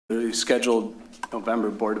The scheduled November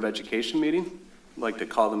Board of Education meeting. I'd like to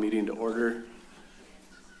call the meeting to order.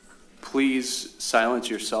 Please silence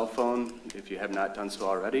your cell phone if you have not done so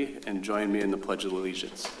already, and join me in the Pledge of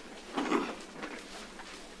Allegiance.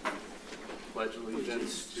 Pledge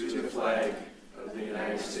allegiance to the flag of the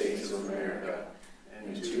United States of America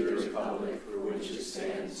and to the republic for which it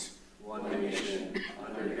stands, one nation,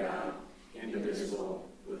 under God, indivisible,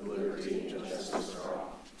 with liberty and justice for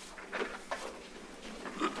all.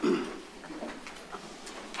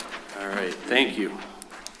 All right, thank you.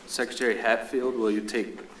 Secretary Hatfield, will you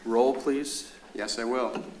take roll, please? Yes, I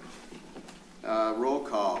will. Roll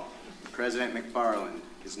call. President McFarland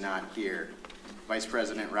is not here. Vice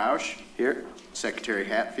President Roush? Here. Secretary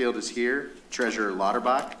Hatfield is here. Treasurer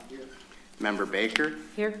Lauterbach? Here. Member Baker?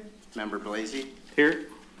 Here. Member Blasey? Here.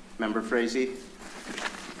 Member Frazee?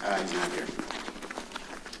 He's not here.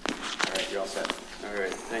 All right, you're all set. All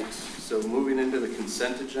right, thanks. So moving into the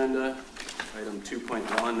consent agenda, item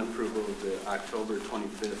 2.1, approval of the October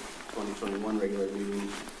 25th, 2021 regular meeting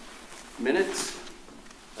minutes.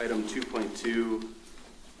 Item 2.2,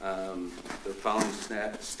 the following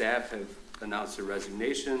staff have announced their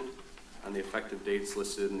resignation on the effective dates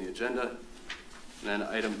listed in the agenda. And then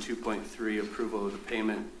item 2.3, approval of the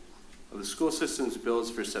payment of the school system's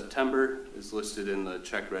bills for September is listed in the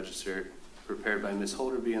check register prepared by Ms.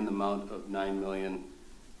 Holderby in the amount of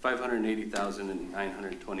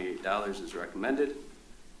 $9,580,928 is recommended.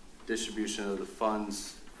 Distribution of the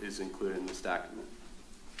funds is included in this document.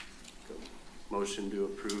 So, motion to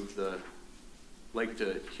approve the, like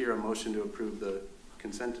to hear a motion to approve the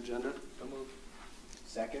consent agenda. So moved.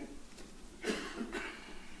 Second.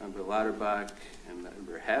 Member Lauterbach and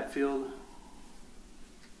Member Hatfield.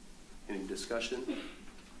 Any discussion?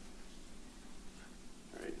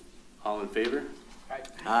 All right, all in favor? Aye.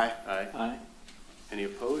 Aye. Aye. Aye. Any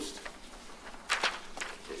opposed?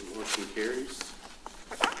 Okay, motion carries.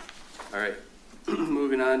 All right,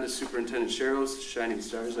 moving on to Superintendent Sherrill's Shining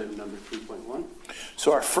Stars, item number 3.1.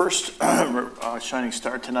 So our first Shining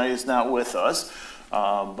Star tonight is not with us,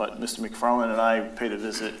 but Mr. McFarland and I paid a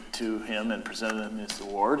visit to him and presented him his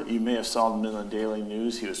award. You may have saw the Midland Daily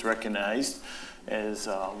News. He was recognized as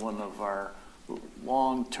one of our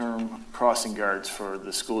long-term crossing guards for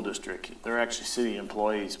the school district. They're actually city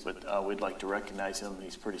employees, but we'd like to recognize him.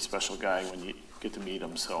 He's a pretty special guy when you get to meet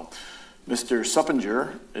him. So, Mr.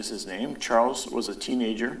 Suppinger is his name. Charles was a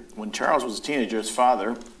teenager. When Charles was a teenager, his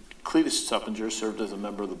father, Cletus Suppinger, served as a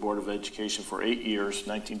member of the Board of Education for 8 years,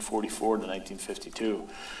 1944 to 1952.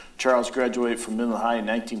 Charles graduated from Midland High in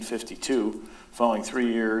 1952, following 3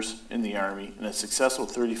 years in the Army and a successful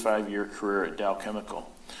 35-year career at Dow Chemical.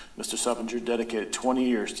 Mr. Suppinger dedicated 20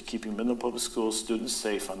 years to keeping Midland Public Schools students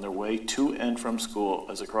safe on their way to and from school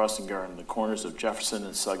as a crossing guard in the corners of Jefferson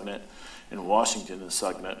and Sugnet and Washington and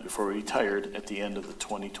Sugnet before he retired at the end of the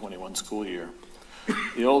 2021 school year.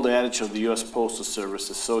 The old adage of the U.S. Postal Service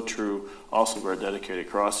is so true also of our dedicated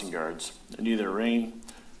crossing guards. In neither rain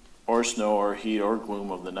or snow or heat or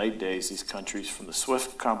gloom of the night days, these countries from the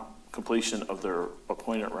swift completion of their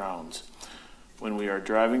appointed rounds. When we are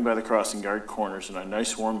driving by the crossing guard corners in our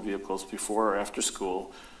nice warm vehicles before or after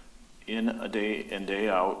school, in a day and day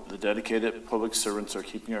out, the dedicated public servants are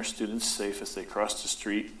keeping our students safe as they cross the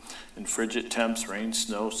street in frigid temps, rain,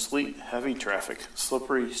 snow, sleet, heavy traffic,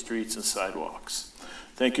 slippery streets and sidewalks.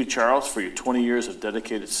 Thank you, Charles, for your 20 years of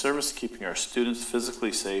dedicated service, keeping our students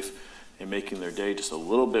physically safe and making their day just a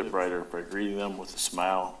little bit brighter by greeting them with a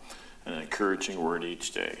smile and an encouraging word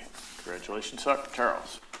each day. Congratulations,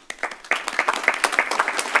 Charles.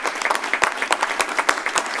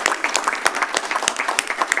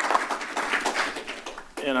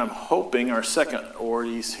 And I'm hoping our second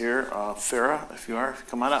awardees here, Farah, if you are,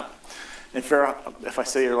 come on up. And Farah, if I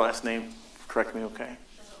say your last name, correct me, okay?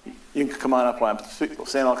 You can come on up while I'm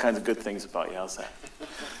saying all kinds of good things about you. How's that?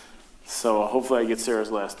 So hopefully I get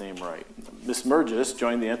Sarah's last name right. Ms. Murgis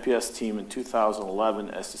joined the MPS team in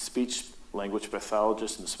 2011 as the speech language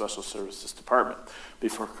pathologist in the Special Services Department.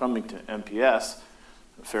 Before coming to MPS,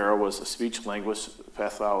 Farah was a speech language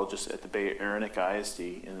pathologist at the Bay Arenic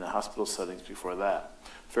ISD in the hospital settings before that.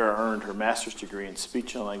 Farah earned her master's degree in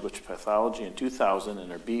speech and language pathology in 2000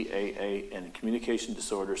 and her BAA in communication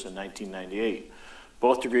disorders in 1998.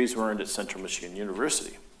 Both degrees were earned at Central Michigan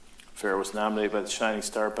University. Farah was nominated by the Shining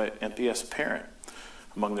Star by MPS Parent.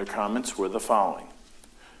 Among their comments were the following.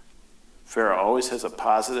 Farah always has a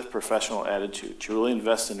positive professional attitude. She really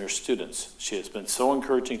invests in her students. She has been so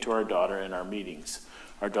encouraging to our daughter in our meetings.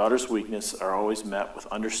 Our daughter's weaknesses are always met with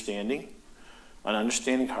understanding, an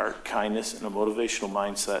understanding heart, kindness, and a motivational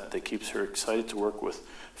mindset that keeps her excited to work with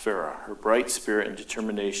Farah. Her bright spirit and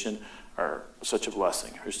determination are such a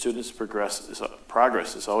blessing. Her students' progress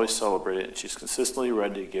is always celebrated, and she's consistently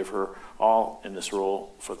ready to give her all in this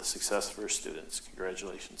role for the success of her students.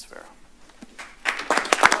 Congratulations, Farrah.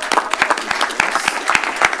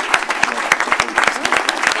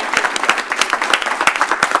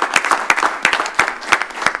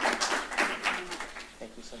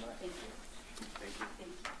 Thank you so much. Thank you.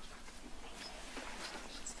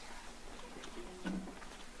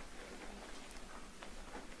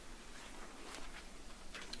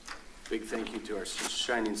 Big thank you to our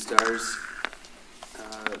shining stars.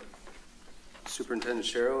 Superintendent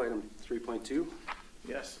Sherrill, item 3.2.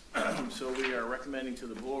 Yes, so we are recommending to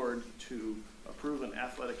the board to approve an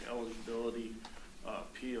athletic eligibility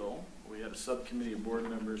appeal. We had a subcommittee of board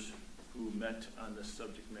members who met on this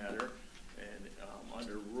subject matter, and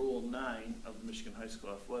under Rule 9 of the Michigan High School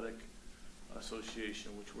Athletic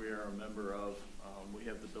Association, which we are a member of, we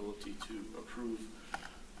have the ability to approve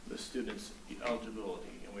the student's eligibility,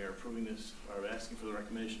 and we are approving this, or asking for the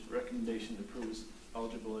recommendation to approve his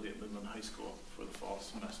eligibility at Midland High School for the fall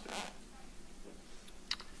semester.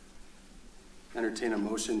 Entertain a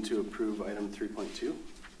motion to approve item 3.2.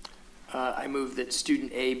 I move that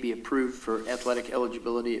student A be approved for athletic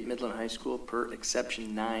eligibility at Midland High School per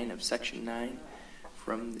exception 9 of section 9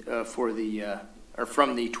 from the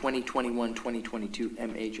 2021-2022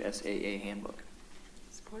 MHSAA handbook.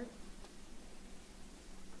 Support.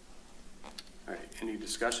 All right, any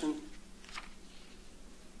discussion?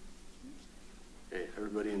 Okay,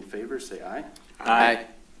 everybody in favor, say aye. Aye.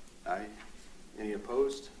 Aye. Any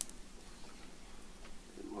opposed?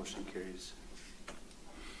 The motion carries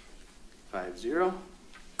 5-0.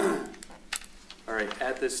 All right,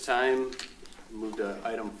 at this time, move to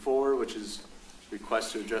item 4, which is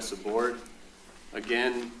request to address the board.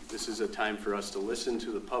 Again, this is a time for us to listen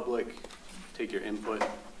to the public, take your input,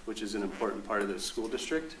 which is an important part of the school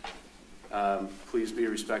district. Please be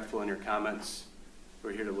respectful in your comments.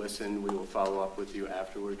 We're here to listen. We will follow up with you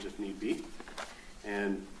afterwards if need be.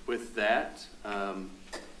 And with that,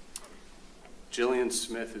 Jillian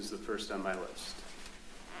Smith is the first on my list.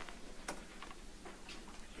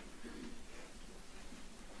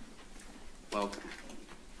 Welcome.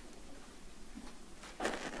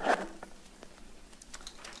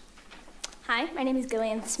 Hi, my name is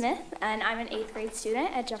Gillian Smith, and I'm an 8th grade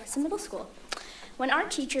student at Jefferson Middle School. When our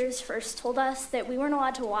teachers first told us that we weren't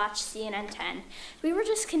allowed to watch CNN 10, we were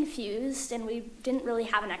just confused and we didn't really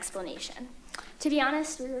have an explanation. To be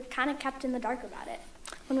honest, we were kind of kept in the dark about it.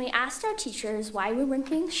 When we asked our teachers why we weren't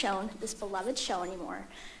being shown this beloved show anymore,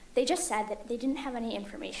 they just said that they didn't have any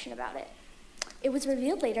information about it. It was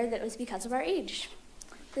revealed later that it was because of our age.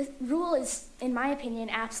 The rule is, in my opinion,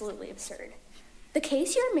 absolutely absurd. The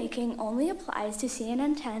case you're making only applies to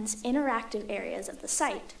CNN 10's interactive areas of the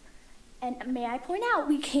site. And may I point out,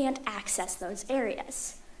 we can't access those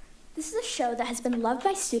areas. This is a show that has been loved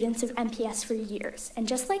by students of MPS for years, and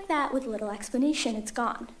just like that, with little explanation, it's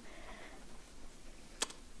gone.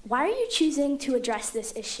 Why are you choosing to address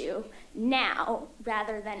this issue now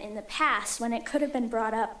rather than in the past when it could have been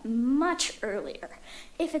brought up much earlier,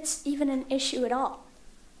 if it's even an issue at all?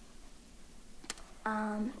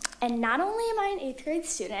 And not only am I an 8th grade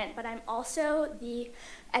student, but I'm also the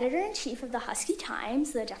editor-in-chief of the Husky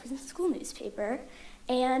Times, the Jefferson School newspaper,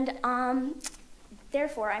 and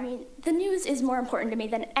therefore, I mean, the news is more important to me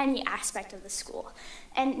than any aspect of the school.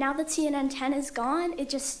 And now that CNN 10 is gone,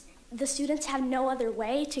 the students have no other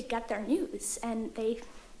way to get their news, and they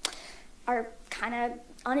are kind of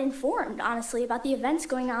uninformed, honestly, about the events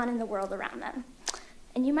going on in the world around them.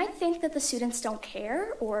 And you might think that the students don't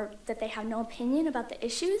care or that they have no opinion about the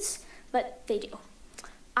issues, but they do.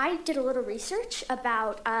 I did a little research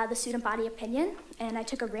about the student body opinion, and I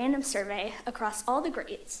took a random survey across all the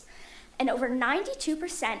grades. And over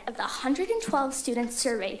 92% of the 112 students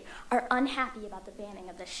surveyed are unhappy about the banning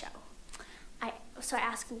of this show. So I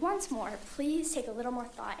ask once more, please take a little more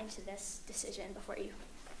thought into this decision before you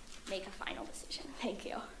make a final decision. Thank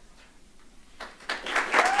you.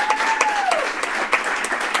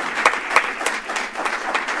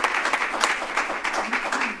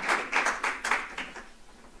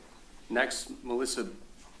 Next, Melissa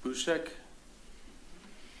Bushek.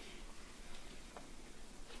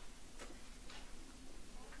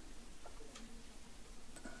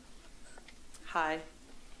 Hi,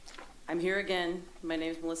 I'm here again. My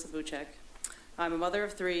name is Melissa Buchek. I'm a mother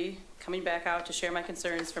of 3, coming back out to share my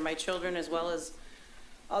concerns for my children as well as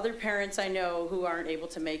other parents I know who aren't able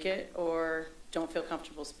to make it or don't feel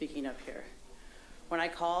comfortable speaking up here. When I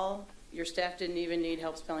call, your staff didn't even need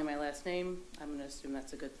help spelling my last name. I'm going to assume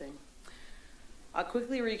that's a good thing. I'll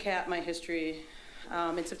quickly recap my history.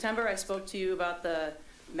 In September, I spoke to you about the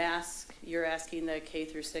mask you're asking the K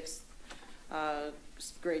through 6th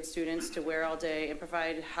grade students to wear all day, and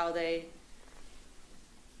provided how they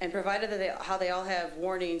all have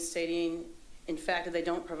warnings stating, in fact, that they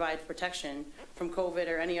don't provide protection from COVID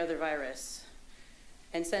or any other virus.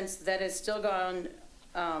 And since that has still gone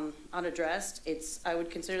unaddressed, I would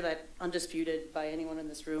consider that undisputed by anyone in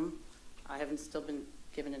this room. I haven't still been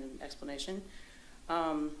given an explanation.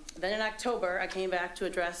 Then in October, I came back to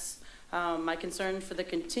address my concern for the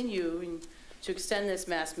continuing to extend this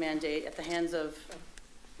mask mandate at the hands of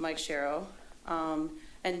Mike Sharrow.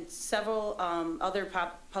 And several other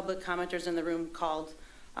public commenters in the room called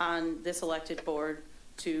on this elected board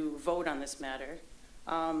to vote on this matter.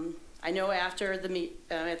 I know after at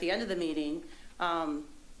the end of the meeting,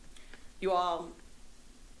 you all,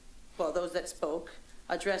 well, those that spoke,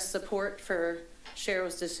 addressed support for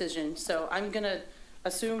Sharrow's decision. So I'm going to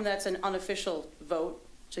assume that's an unofficial vote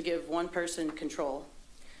to give one person control.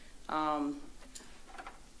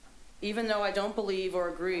 Even though I don't believe or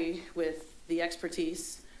agree with the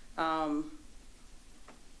expertise for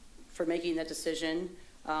making that decision,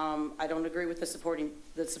 I don't agree with the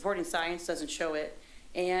supporting science doesn't show it.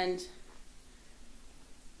 And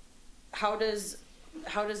how does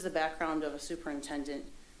the background of a superintendent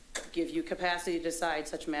give you capacity to decide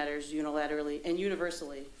such matters unilaterally and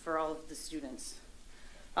universally for all of the students?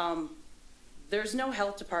 There's no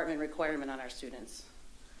health department requirement on our students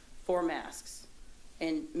for masks,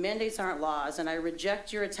 and mandates aren't laws, and I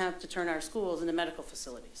reject your attempt to turn our schools into medical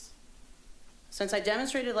facilities. Since I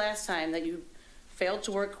demonstrated last time that you failed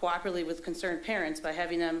to work cooperatively with concerned parents by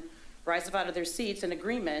having them rise up out of their seats in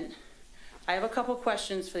agreement, I have a couple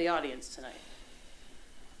questions for the audience tonight.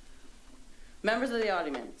 Members of the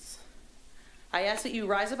audience, I ask that you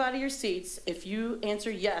rise up out of your seats if you answer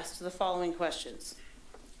yes to the following questions.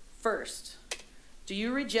 First, do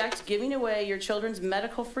you reject giving away your children's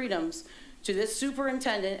medical freedoms to this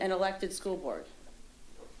superintendent and elected school board?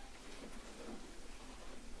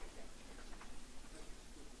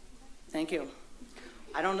 Thank you.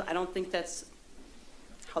 I don't think that's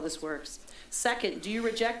how this works. Second, do you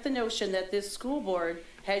reject the notion that this school board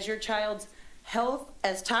has your child's health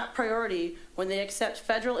as top priority when they accept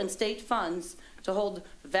federal and state funds to hold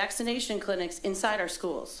vaccination clinics inside our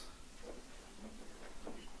schools?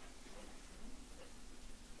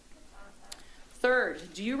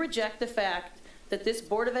 Third, do you reject the fact that this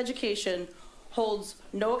Board of Education holds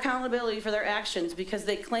no accountability for their actions because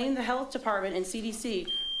they claim the health department and CDC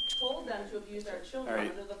told them to abuse our children All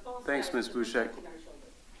right. under the false Thanks, Ms. pretense of Bushek. protecting our children?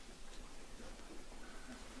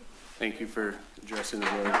 Thank you for addressing the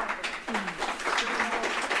board.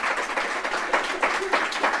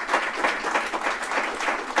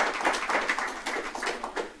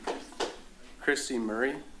 Christy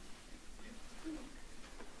Murray.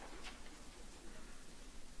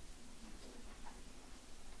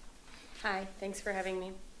 Hi, thanks for having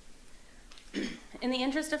me. In the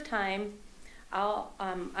interest of time,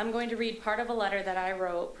 I'm going to read part of a letter that I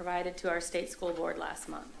wrote provided to our state school board last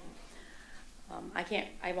month.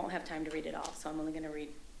 I won't have time to read it all, so I'm only going to read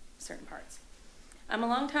certain parts. I'm a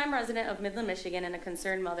longtime resident of Midland, Michigan, and a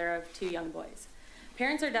concerned mother of 2 young boys.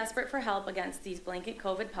 Parents are desperate for help against these blanket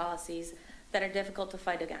COVID policies that are difficult to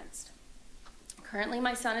fight against. Currently,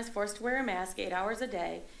 my son is forced to wear a mask 8 hours a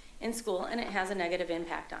day in school, and it has a negative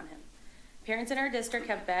impact on him. Parents in our district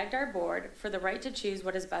have begged our board for the right to choose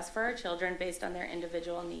what is best for our children based on their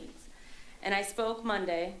individual needs. And I spoke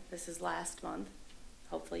Monday, this is last month,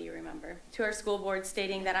 hopefully you remember, to our school board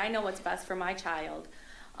stating that I know what's best for my child.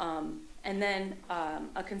 And then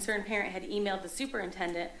a concerned parent had emailed the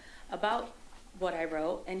superintendent about what I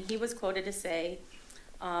wrote, and he was quoted to say,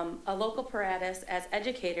 a local apparatus as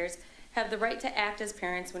educators have the right to act as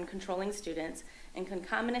parents when controlling students, and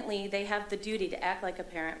concomitantly they have the duty to act like a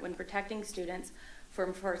parent when protecting students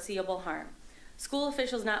from foreseeable harm. School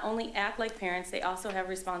officials not only act like parents, they also have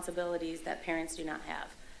responsibilities that parents do not have,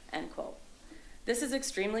 end quote. This is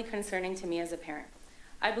extremely concerning to me as a parent.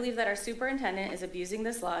 I believe that our superintendent is abusing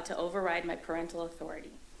this law to override my parental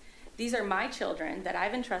authority. These are my children that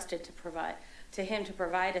I've entrusted to him to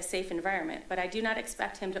provide a safe environment, but I do not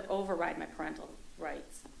expect him to override my parental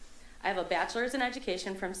rights. I have a bachelor's in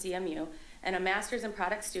education from CMU and a master's in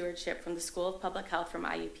product stewardship from the School of Public Health from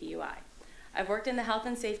IUPUI. I've worked in the health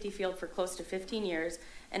and safety field for close to 15 years,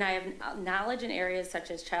 and I have knowledge in areas such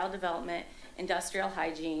as child development, industrial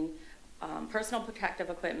hygiene, personal protective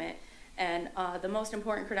equipment, and the most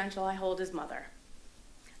important credential I hold is mother.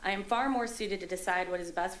 I am far more suited to decide what is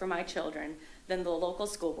best for my children than the local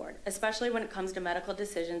school board, especially when it comes to medical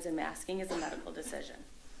decisions, and masking is a medical decision.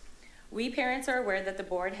 We parents are aware that the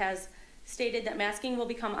board has stated that masking will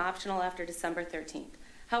become optional after December 13th.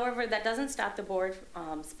 However, that doesn't stop the board,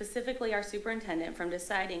 specifically our superintendent, from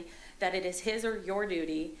deciding that it is his or your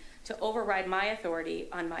duty to override my authority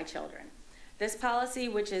on my children. This policy,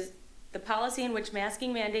 which is the policy in which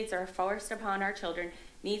masking mandates are forced upon our children,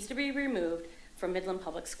 needs to be removed from Midland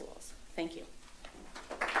Public Schools. Thank you.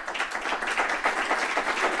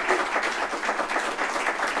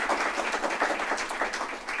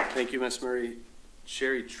 Thank you, Ms. Murray.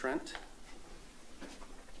 Sherry Trent.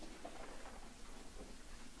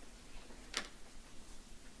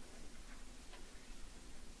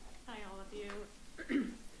 Hi, all of you.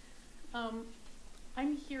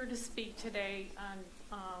 I'm here to speak today on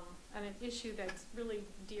an issue that's really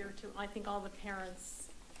dear to, I think, all the parents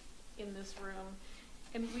in this room.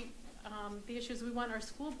 And the issue is we want our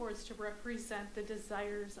school boards to represent the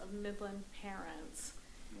desires of Midland parents.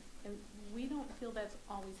 And we don't feel that's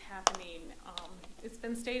always happening. It's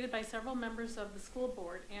been stated by several members of the school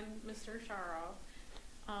board and Mr. Sharo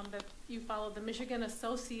that you follow the Michigan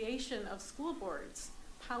Association of School Boards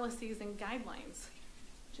policies and guidelines.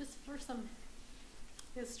 Just for some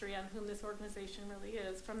history on whom this organization really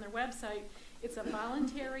is, from their website, it's a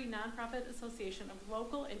voluntary nonprofit association of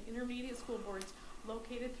local and intermediate school boards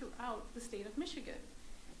located throughout the state of Michigan.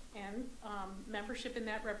 And membership in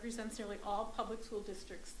that represents nearly all public school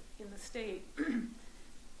districts in the state.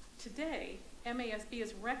 Today, MASB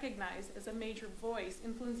is recognized as a major voice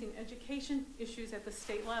influencing education issues at the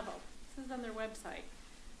state level. This is on their website.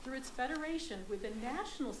 Through its federation with the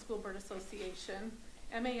National School Board Association,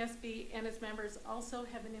 MASB and its members also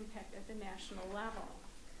have an impact at the national level.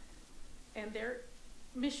 And their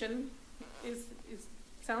mission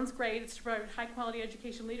sounds great. It's to provide high-quality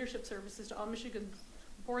education leadership services to all Michigan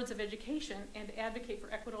boards of education and to advocate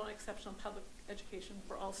for equitable and exceptional public education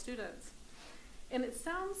for all students. And it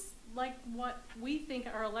sounds like what we think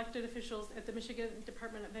our elected officials at the Michigan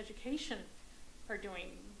Department of Education are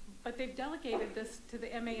doing, but they've delegated this to the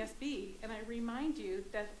MASB. And I remind you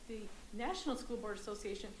that the National School Board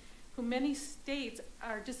Association, who many states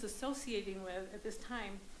are disassociating with at this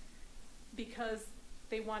time because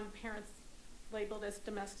they want parents labeled as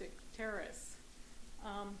domestic terrorists.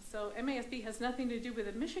 So MASB has nothing to do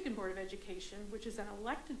with the Michigan Board of Education, which is an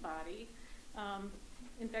elected body.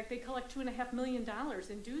 In fact, they collect $2.5 million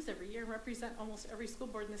in dues every year and represent almost every school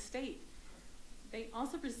board in the state. They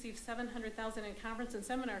also receive $700,000 in conference and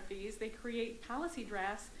seminar fees. They create policy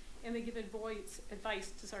drafts, and they give advice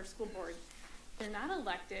to our school board. They're not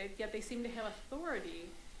elected, yet they seem to have authority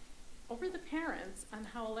over the parents on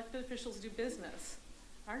how elected officials do business.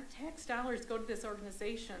 Our tax dollars go to this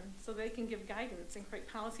organization so they can give guidance and create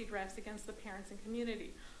policy drafts against the parents and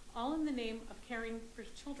community, all in the name of caring for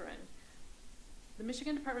children. The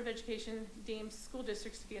Michigan Department of Education deems school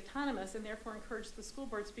districts to be autonomous and therefore encourages the school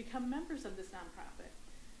boards to become members of this nonprofit,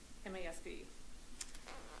 MASB.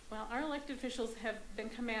 Well, our elected officials have been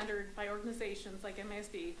commanded by organizations like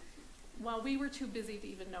MASB while we were too busy to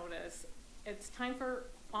even notice. It's time for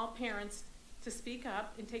all parents to speak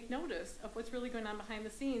up and take notice of what's really going on behind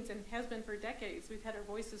the scenes, and has been for decades. We've had our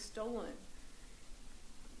voices stolen.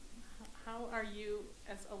 How are you,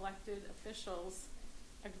 as elected officials,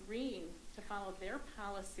 agreeing to follow their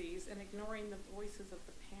policies and ignoring the voices of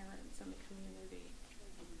the parents and the community?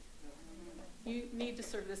 You need to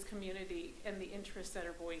serve this community and the interests that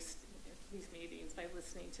are voiced in these meetings by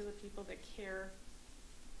listening to the people that care,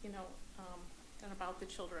 and about the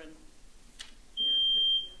children here.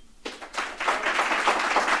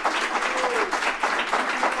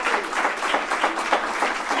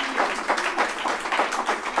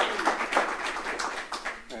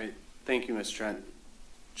 All right, thank you, Ms. Trent.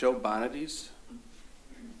 Joe Bonadies.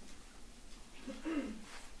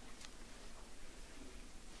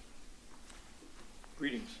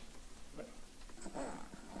 Greetings.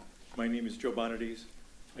 My name is Joe Bonadies.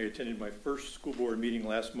 I attended my first school board meeting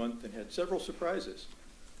last month and had several surprises.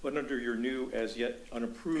 But under your new, as yet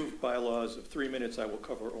unapproved bylaws of 3 minutes, I will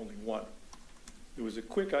cover only one. There was a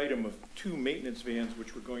quick item of 2 maintenance vans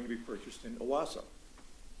which were going to be purchased in Owasso.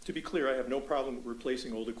 To be clear, I have no problem with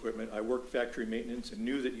replacing old equipment. I worked factory maintenance and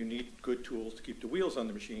knew that you need good tools to keep the wheels on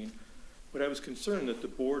the machine, but I was concerned that the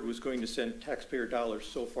board was going to send taxpayer dollars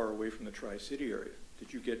so far away from the Tri-City area.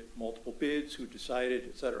 Did you get multiple bids, who decided,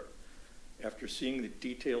 et cetera? After seeing the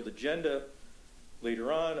detailed agenda,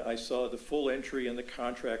 later on, I saw the full entry and the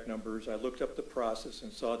contract numbers. I looked up the process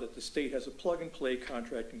and saw that the state has a plug-and-play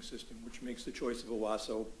contracting system, which makes the choice of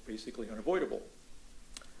Owasso basically unavoidable.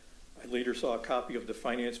 I later saw a copy of the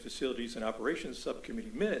Finance, Facilities, and Operations Subcommittee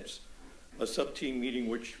minutes, a sub-team meeting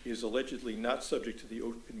which is allegedly not subject to the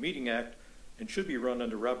Open Meeting Act and should be run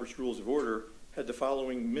under Robert's Rules of Order, had the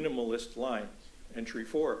following minimalist line, entry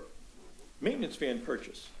 4. Maintenance van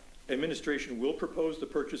purchase. Administration will propose the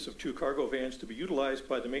purchase of 2 cargo vans to be utilized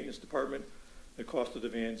by the maintenance department. The cost of the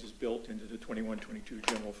vans is built into the 21-22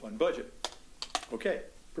 general fund budget. Okay,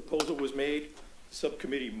 proposal was made. The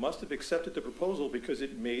subcommittee must have accepted the proposal because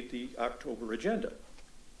it made the October agenda.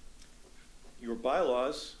 Your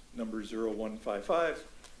bylaws, number 0155,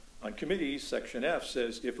 on committees, section F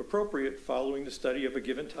says, if appropriate, following the study of a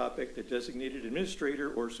given topic, the designated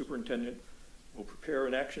administrator or superintendent will prepare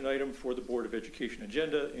an action item for the Board of Education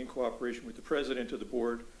agenda in cooperation with the president of the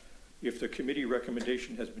board. If the committee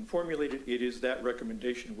recommendation has been formulated, it is that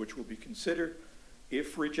recommendation which will be considered.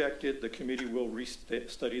 If rejected, the committee will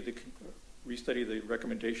restudy the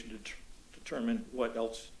recommendation to determine what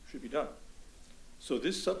else should be done. So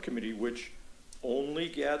this subcommittee, which only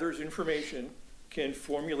gathers information, can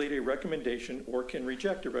formulate a recommendation or can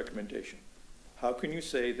reject a recommendation. How can you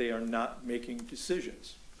say they are not making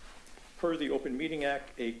decisions? Per the Open Meeting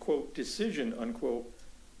Act, a, quote, decision, unquote,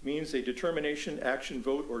 means a determination, action,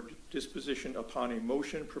 vote, or disposition upon a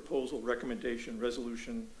motion, proposal, recommendation,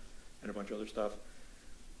 resolution, and a bunch of other stuff,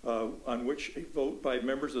 on which a vote by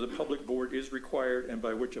members of the public board is required and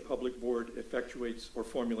by which a public board effectuates or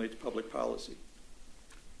formulates public policy.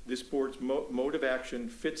 This board's mode of action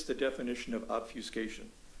fits the definition of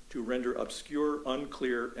obfuscation, to render obscure,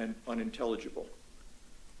 unclear, and unintelligible.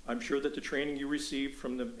 I'm sure that the training you received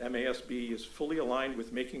from the MASB is fully aligned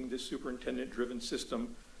with making this superintendent-driven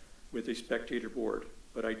system with a spectator board,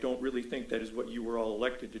 but I don't really think that is what you were all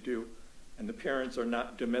elected to do, and the parents are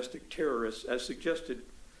not domestic terrorists as suggested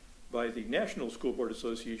by the National School Board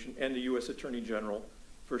Association and the U.S. Attorney General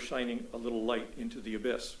for shining a little light into the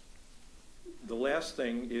abyss. The last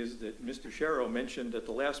thing is that Mr. Sharrow mentioned at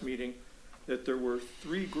the last meeting that there were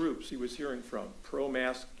 3 groups he was hearing from,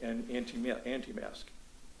 pro-mask and anti-mask.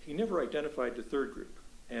 He never identified the 3rd group,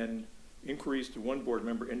 and inquiries to one board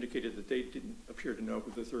member indicated that they didn't appear to know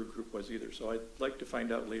who the 3rd group was either. So I'd like to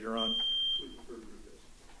find out later on who the 3rd group is.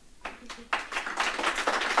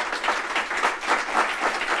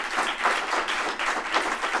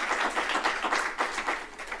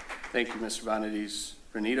 Thank you, Mr. Bonadies.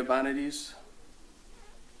 Renita Bonadies.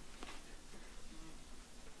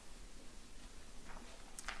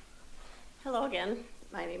 Hello again.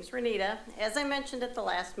 My name is Renita. As I mentioned at the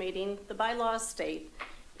last meeting, the bylaws state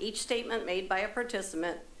each statement made by a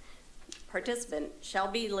participant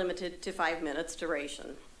shall be limited to 5 minutes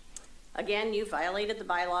duration. Again, you violated the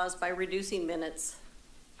bylaws by reducing minutes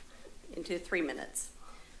into 3 minutes.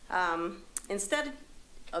 Instead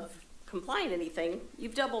of complying anything,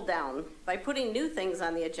 you've doubled down by putting new things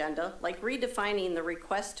on the agenda, like redefining the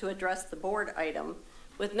request to address the board item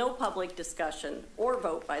with no public discussion or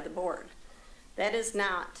vote by the board. That is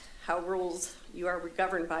not how rules you are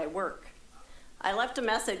governed by work. I left a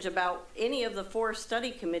message about any of the 4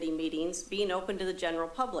 study committee meetings being open to the general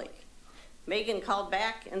public. Megan called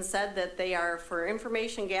back and said that they are for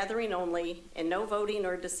information gathering only and no voting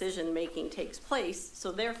or decision making takes place,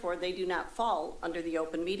 so therefore they do not fall under the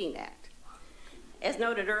Open Meeting Act. As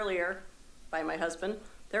noted earlier by my husband,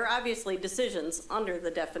 there are obviously decisions under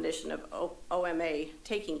the definition of OMA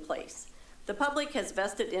taking place. The public has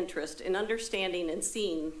vested interest in understanding and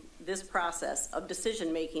seeing this process of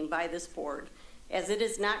decision making by this board, as it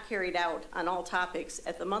is not carried out on all topics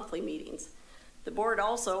at the monthly meetings. The board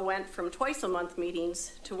also went from twice-a-month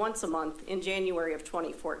meetings to once a month in January of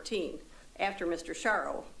 2014, after Mr.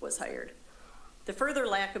 Sharrow was hired. The further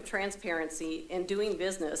lack of transparency in doing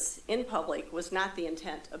business in public was not the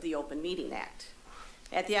intent of the Open Meeting Act.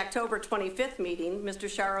 At the October 25th meeting, Mr.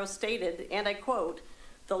 Sharrow stated, and I quote,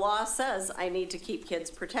 "The law says I need to keep kids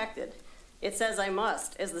protected. It says I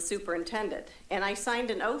must as the superintendent, and I signed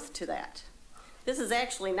an oath to that." This is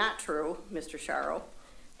actually not true, Mr. Sharrow,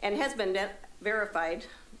 and has been verified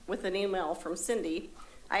with an email from Cindy.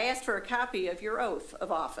 I asked for a copy of your oath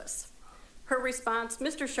of office. Her response,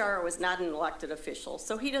 Mr. Sharrow is not an elected official,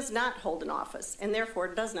 so he does not hold an office and therefore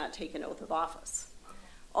does not take an oath of office.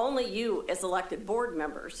 Only you as elected board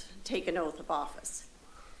members take an oath of office.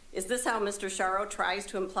 Is this how Mr. Sharrow tries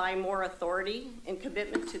to imply more authority and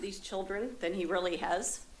commitment to these children than he really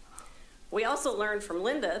has? We also learned from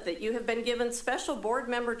Linda that you have been given special board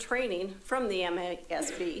member training from the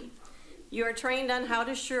MASB. You are trained on how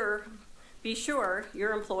to be sure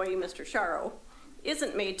your employee, Mr. Sharrow,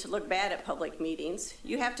 isn't made to look bad at public meetings.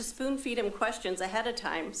 You have to spoon feed him questions ahead of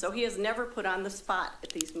time so he is never put on the spot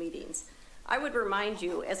at these meetings. I would remind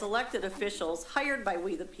you, as elected officials hired by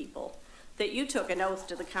we the people, that you took an oath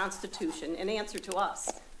to the Constitution in answer to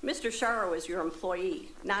us. Mr. Sharrow is your employee,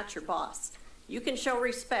 not your boss. You can show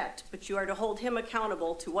respect, but you are to hold him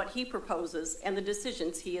accountable to what he proposes and the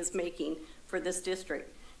decisions he is making for this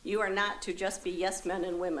district. You are not to just be yes men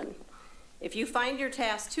and women. If you find your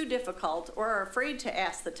task too difficult or are afraid to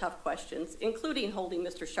ask the tough questions, including holding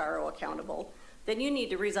Mr. Sharo accountable, then you need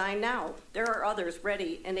to resign now. There are others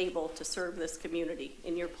ready and able to serve this community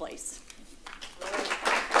in your place.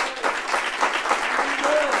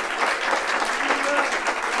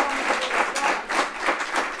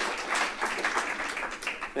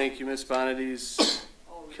 Thank you, Ms. Bonadies.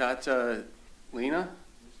 Catalina?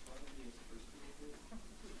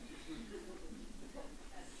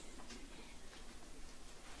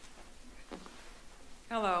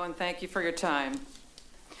 Hello, and thank you for your time.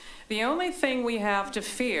 The only thing we have to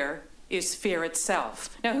fear is fear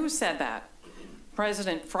itself. Now, who said that?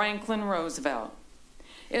 President Franklin Roosevelt.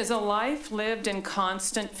 Is a life lived in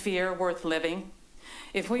constant fear worth living?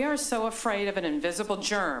 If we are so afraid of an invisible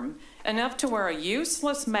germ, enough to wear a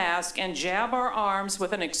useless mask and jab our arms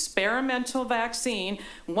with an experimental vaccine,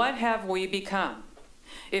 what have we become?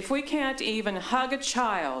 If we can't even hug a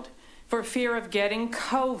child for fear of getting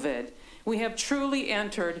COVID, we have truly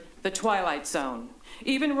entered the twilight zone.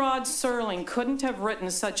 Even Rod Serling couldn't have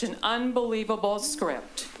written such an unbelievable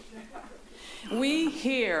script. We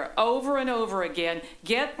hear over and over again,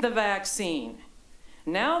 get the vaccine.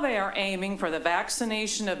 Now they are aiming for the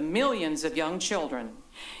vaccination of millions of young children,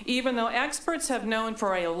 even though experts have known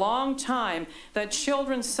for a long time that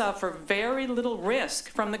children suffer very little risk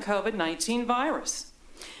from the COVID-19 virus.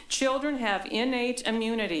 Children have innate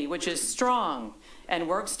immunity, which is strong and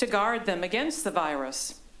works to guard them against the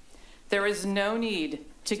virus. There is no need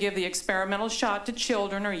to give the experimental shot to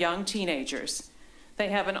children or young teenagers. They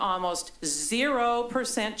have an almost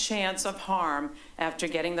 0% chance of harm after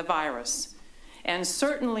getting the virus. And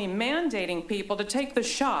certainly mandating people to take the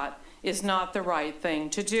shot is not the right thing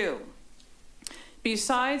to do.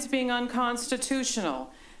 Besides being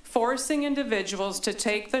unconstitutional, forcing individuals to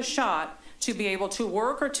take the shot to be able to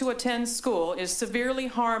work or to attend school is severely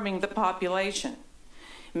harming the population.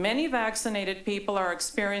 Many vaccinated people are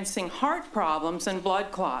experiencing heart problems and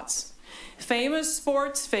blood clots. Famous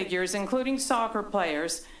sports figures, including soccer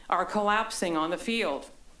players, are collapsing on the field.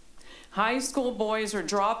 High school boys are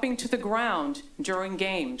dropping to the ground during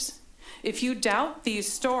games. If you doubt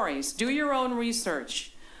these stories, do your own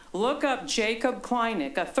research. Look up Jacob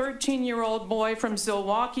Kleinig, a 13-year-old boy from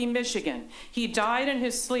Zilwaukee, Michigan. He died in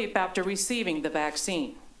his sleep after receiving the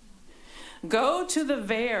vaccine. Go to the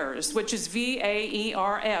VAERS, which is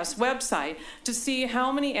V-A-E-R-S, website to see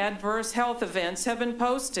how many adverse health events have been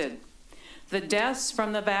posted. The deaths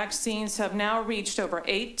from the vaccines have now reached over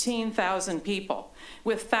 18,000 people,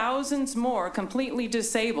 with thousands more completely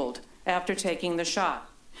disabled after taking the shot.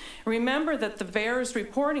 Remember that the VAERS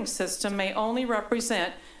reporting system may only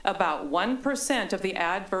represent about 1% of the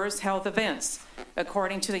adverse health events,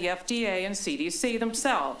 according to the FDA and CDC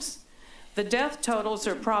themselves. The death totals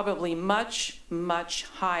are probably much, much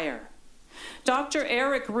higher. Dr.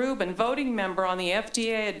 Eric Rubin, voting member on the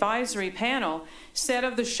FDA advisory panel, said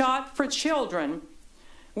of the shot for children,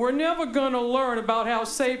 "We're never going to learn about how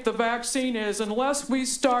safe the vaccine is unless we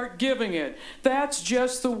start giving it. That's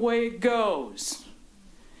just the way it goes."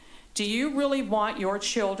 Do you really want your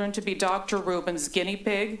children to be Dr. Rubin's guinea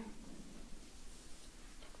pig?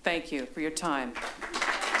 Thank you for your time.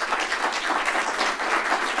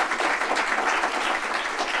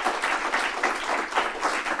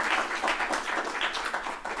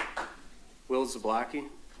 Will Zablocki?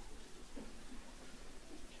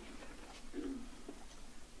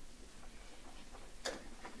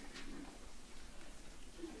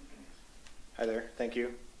 Hi there, thank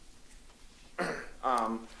you.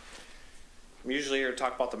 I'm usually here to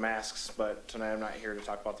talk about the masks, but tonight I'm not here to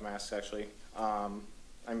talk about the masks actually.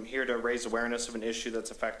 I'm here to raise awareness of an issue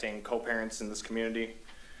that's affecting co-parents in this community,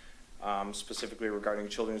 specifically regarding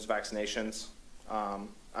children's vaccinations.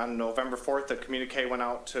 On November 4th, a communique went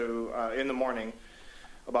out to in the morning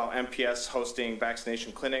about MPS hosting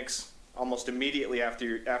vaccination clinics almost immediately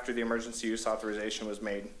after the emergency use authorization was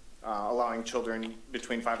made, allowing children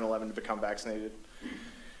between 5 and 11 to become vaccinated.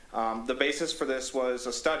 The basis for this was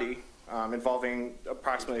a study involving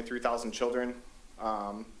approximately 3,000 children.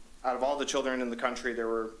 Out of all the children in the country, there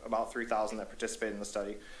were about 3,000 that participated in the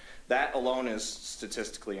study. That alone is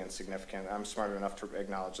statistically insignificant. I'm smart enough to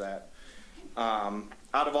acknowledge that.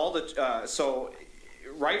 Out of all the, so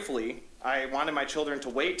rightfully, I wanted my children to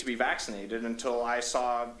wait to be vaccinated until I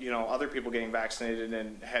saw, other people getting vaccinated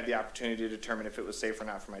and had the opportunity to determine if it was safe or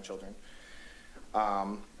not for my children.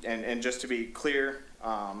 And just to be clear,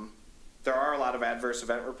 there are a lot of adverse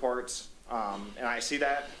event reports, and I see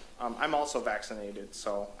that. I'm also vaccinated,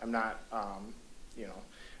 so I'm not,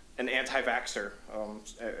 an anti-vaxxer,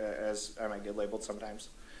 as I might get labeled sometimes.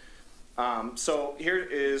 So here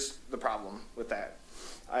is the problem with that.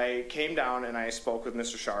 I came down and I spoke with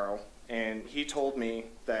Mr. Sharo, and he told me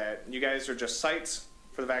that you guys are just sites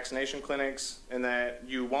for the vaccination clinics and that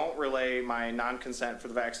you won't relay my non-consent for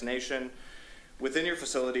the vaccination within your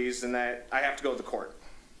facilities and that I have to go to the court.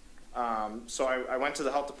 So I went to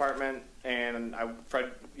the health department, and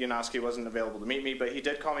Fred Yanowski wasn't available to meet me, but he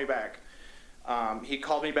did call me back. He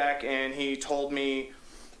called me back and he told me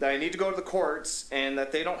that I need to go to the courts and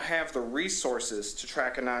that they don't have the resources to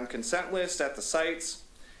track a non-consent list at the sites,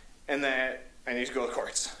 and that I need to go to the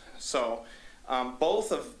courts. So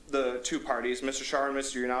both of the two parties, Mr. Shar and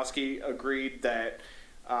Mr. Yanowski, agreed that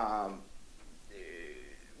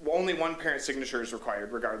only one parent signature is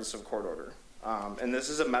required regardless of court order. And this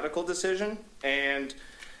is a medical decision, and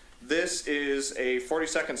this is a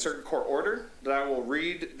 42nd Circuit Court order that I will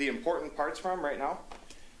read the important parts from right now.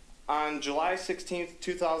 On July 16th,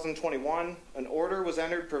 2021, an order was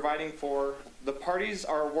entered providing for the parties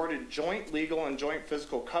are awarded joint legal and joint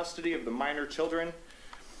physical custody of the minor children.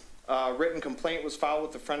 A written complaint was filed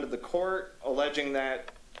with a friend of the court alleging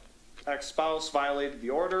that ex-spouse violated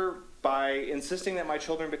the order by insisting that my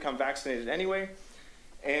children become vaccinated anyway.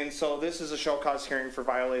 And so this is a show cause hearing for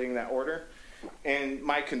violating that order. And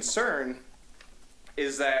my concern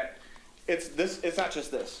is that it's not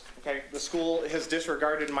just this, okay? The school has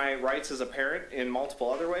disregarded my rights as a parent in multiple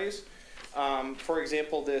other ways. For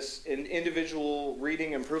example, an individual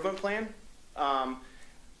reading improvement plan.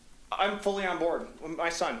 I'm fully on board. My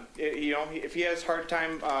son, if he has a hard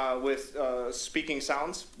time with speaking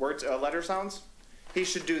sounds, letter sounds, he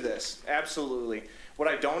should do this, absolutely. What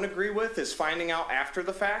I don't agree with is finding out after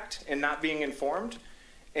the fact and not being informed.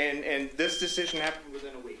 And this decision happened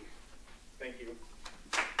within a week. Thank you.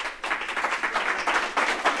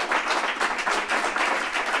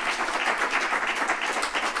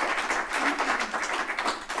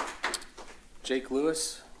 Jake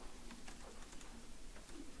Lewis.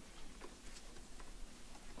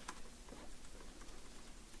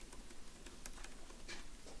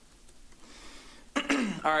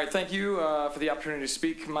 All right, thank you for the opportunity to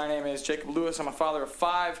speak. My name is Jacob Lewis. I'm a father of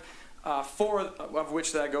 5, 4 of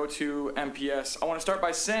which that go to MPS. I want to start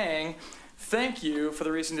by saying thank you for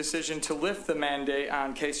the recent decision to lift the mandate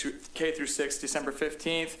on K through 6, December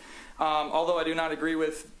 15th. Although I do not agree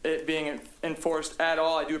with it being enforced at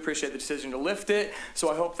all, I do appreciate the decision to lift it,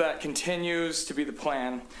 so I hope that continues to be the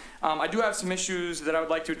plan. I do have some issues that I would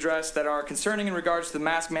like to address that are concerning in regards to the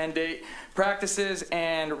mask mandate practices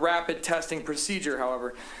and rapid testing procedure,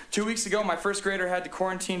 however. 2 weeks ago, my first grader had to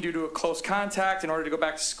quarantine due to a close contact. In order to go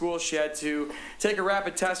back to school, she had to take a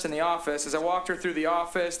rapid test in the office. As I walked her through the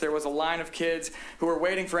office, there was a line of kids who were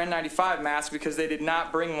waiting for N95 masks because they did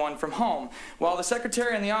not bring one from home. While the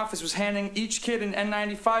secretary in the office was handing each kid an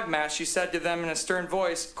N95 mask, she said to them in a stern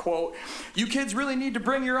voice, quote, "You kids really need to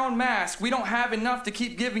bring your own mask. We don't have enough to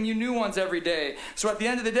keep giving you new ones every day. So at the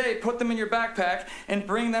end of the day, put them in your backpack and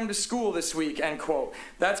bring them to school this week," end quote.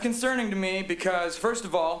 That's concerning to me because, first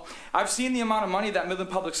of all, I've seen the amount of money that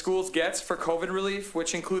Midland Public Schools gets for COVID relief,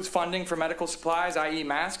 which includes funding for medical supplies, i.e.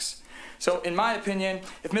 masks. So in my opinion,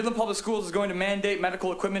 if Midland Public Schools is going to mandate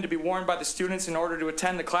medical equipment to be worn by the students in order to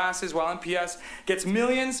attend the classes while MPS gets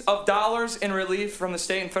millions of dollars in relief from the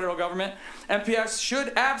state and federal government, MPS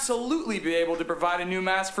should absolutely be able to provide a new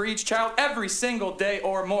mask for each child every single day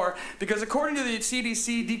or more, because according to the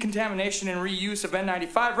CDC, decontamination and reuse of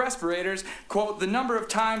N95 respirators, quote, "The number of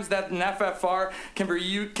times that an FFR can be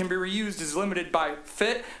reused is limited by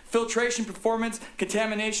fit, filtration performance,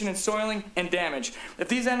 contamination and soiling, and damage. If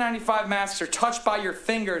these N95 masks are touched by your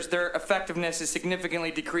fingers, their effectiveness is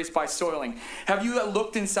significantly decreased by soiling." Have you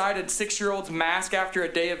looked inside a 6-year-old's mask after a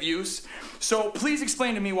day of use? So please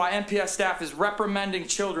explain to me why MPS staff is reprimanding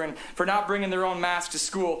children for not bringing their own masks to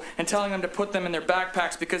school and telling them to put them in their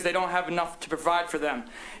backpacks because they don't have enough to provide for them.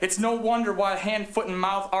 It's no wonder why hand, foot, and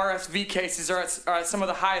mouth RSV cases are at some of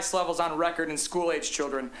the highest levels on record in school-age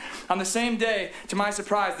children. On the same day, to my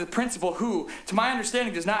surprise, the principal, who, to my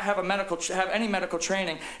understanding, does not have any medical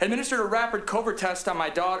training, administered a rapid COVID test on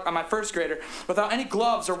my first grader without any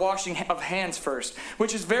gloves or washing of hands first,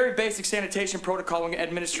 which is very basic sanitation protocol when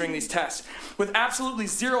administering these tests. With absolutely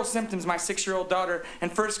zero symptoms, my 6-year-old daughter in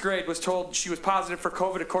first grade was told she was positive for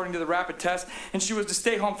COVID according to the rapid test, and she was to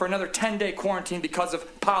stay home for another 10-day quarantine because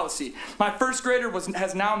of policy. My first grader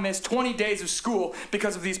has now missed 20 days of school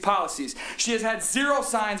because of these policies. She has had zero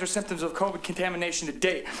signs or symptoms of COVID contamination to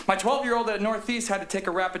date. My 12-year-old at Northeast had to take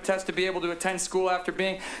a rapid test to be able to attend school after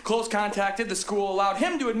being close contacted. The school allowed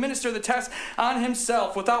him to administer the test on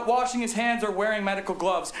himself without washing his hands or wearing medical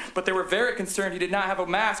gloves, but they were very concerned he did not have a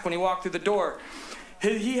mask when he walked through the door.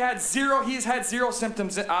 He's had zero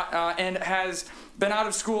symptoms and has been out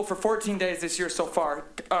of school for 14 days this year so far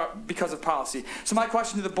because of policy. So my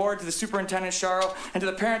question to the board, to the superintendent, Charles, and to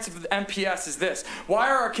the parents of the MPS is this. Why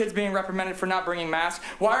are our kids being reprimanded for not bringing masks?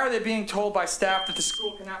 Why are they being told by staff that the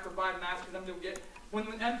school cannot provide masks for them to get when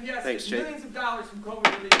MPS Thanks, gets Jake. millions of dollars from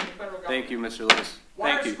COVID relief from the federal government? Thank you, Mr. Lewis.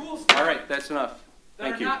 Why Thank are you. schools All right, that's enough.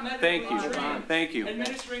 Thank you. Thank you. Thank you.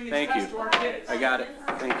 Administering these Thank tests you. to our kids. I got it.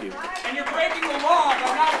 Thank you. And you're breaking the law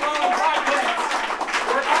by not following 5 minutes.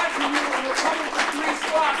 We're on to you and we're coming for 3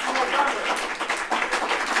 slots in November.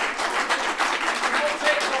 We'll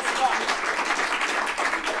take those slots.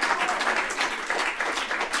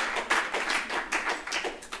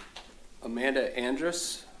 Amanda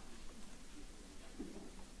Andrus.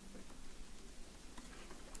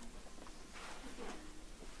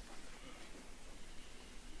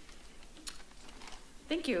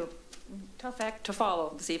 Thank you. Tough act to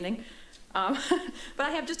follow this evening. But I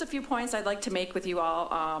have just a few points I'd like to make with you all,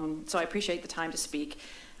 so I appreciate the time to speak.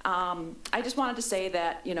 I just wanted to say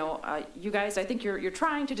that, you guys, I think you're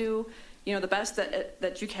trying to do, the best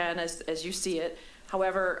that you can as you see it.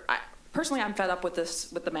 However, personally, I'm fed up with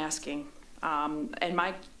with the masking. And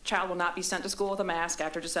my child will not be sent to school with a mask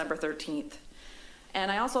after December 13th.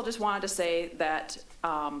 And I also just wanted to say that,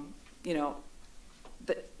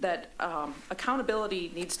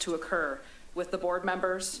 accountability needs to occur with the board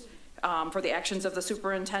members for the actions of the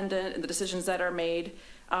superintendent and the decisions that are made.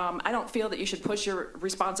 I don't feel that you should push your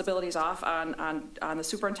responsibilities off on the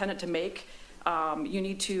superintendent to make. You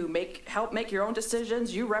need to help make your own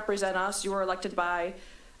decisions. You represent us. You are elected by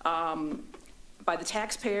the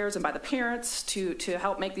taxpayers and by the parents to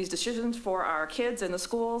help make these decisions for our kids in the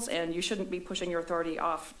schools, and you shouldn't be pushing your authority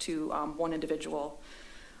off to one individual.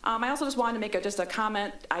 I also just wanted to make just a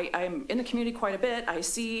comment. I'm in the community quite a bit. I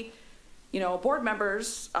see, board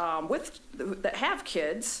members that have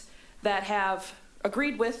kids that have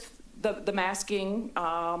agreed with the masking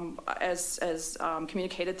as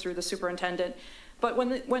communicated through the superintendent. But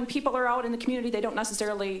when people are out in the community, they don't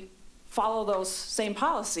necessarily follow those same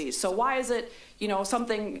policies. So why is it,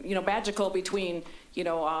 something, magical between, 8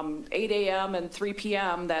 a.m. and 3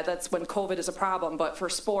 p.m. that's when COVID is a problem, but for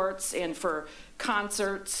sports and for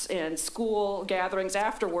concerts and school gatherings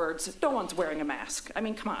afterwards, no one's wearing a mask. I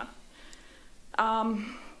mean, come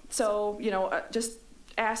on. Just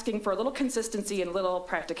asking for a little consistency and a little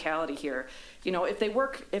practicality here.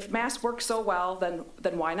 If masks work so well, then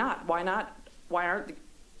why not? Why aren't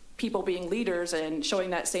people being leaders and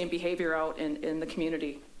showing that same behavior out in the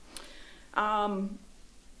community?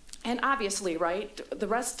 And obviously, right, the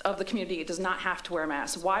rest of the community does not have to wear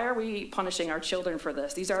masks. Why are we punishing our children for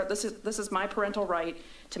this? This is my parental right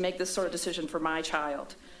to make this sort of decision for my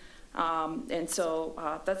child.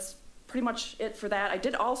 That's pretty much it for that. I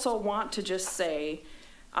did also want to just say,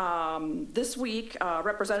 this week,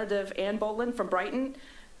 Representative Ann Boland from Brighton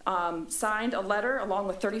signed a letter along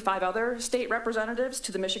with 35 other state representatives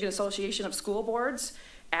to the Michigan Association of School Boards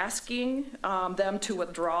asking them to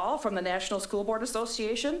withdraw from the National School Board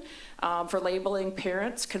Association for labeling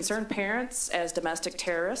concerned parents as domestic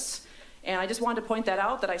terrorists. And I just wanted to point that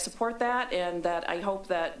out, that I support that, and that I hope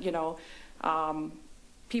that,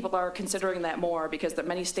 people are considering that more, because that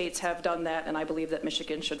many states have done that, and I believe that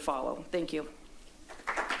Michigan should follow. Thank you.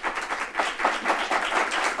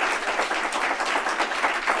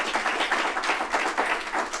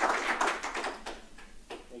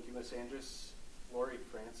 Thank you, Ms. Andrus. Lori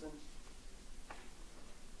Franson.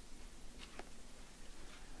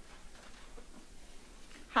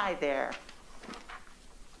 Hi there.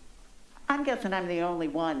 I'm guessing I'm the only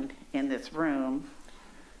one in this room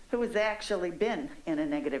who has actually been in a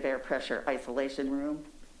negative air pressure isolation room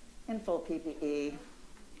in full PPE,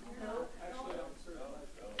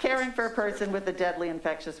 caring for a person with a deadly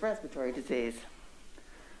infectious respiratory disease.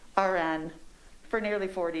 RN for nearly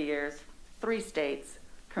 40 years, 3 states,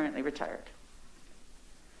 currently retired.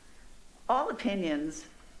 All opinions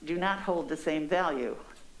do not hold the same value.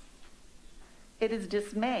 It is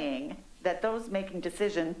dismaying that those making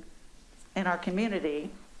decisions in our community,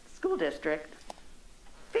 school district,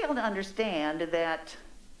 fail to understand that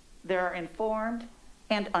there are informed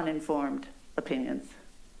and uninformed opinions.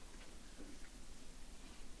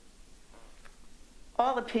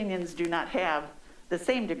 All opinions do not have the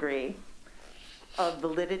same degree of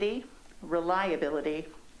validity, reliability,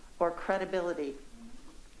 or credibility.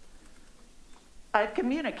 I've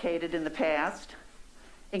communicated in the past,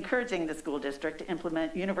 encouraging the school district to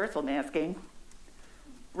implement universal masking,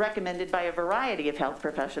 recommended by a variety of health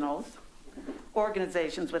professionals,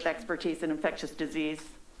 organizations with expertise in infectious disease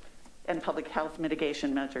and public health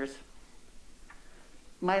mitigation measures.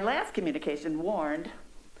 My last communication warned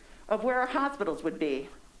of where our hospitals would be,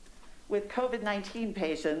 with COVID-19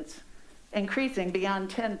 patients increasing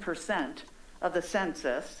beyond 10% of the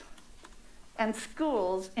census, and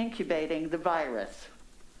schools incubating the virus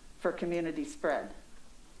for community spread.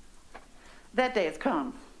 That day has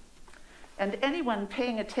come, and anyone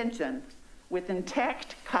paying attention with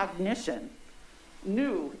intact cognition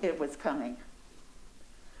knew it was coming.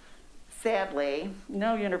 Sadly,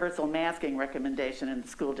 no universal masking recommendation in the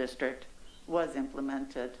school district was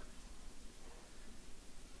implemented.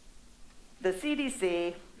 The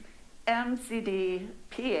CDC,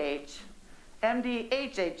 MCDPH,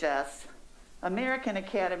 MDHHS, American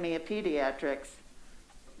Academy of Pediatrics,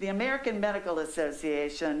 the American Medical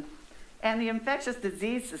Association, and the Infectious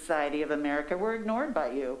Disease Society of America were ignored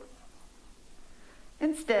by you.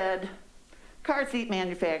 Instead, car seat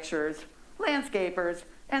manufacturers, landscapers,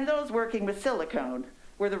 and those working with silicone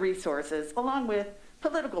were the resources, along with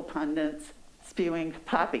political pundits spewing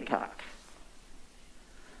poppycock.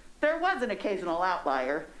 There was an occasional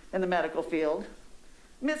outlier in the medical field,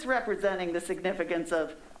 misrepresenting the significance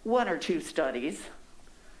of one or two studies,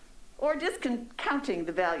 or discounting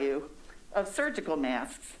the value of surgical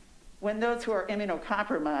masks when those who are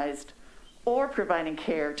immunocompromised or providing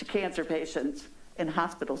care to cancer patients in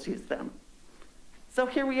hospitals use them. So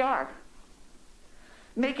here we are,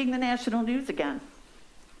 making the national news again.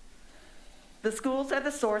 The schools are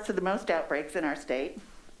the source of the most outbreaks in our state.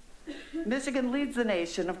 Michigan leads the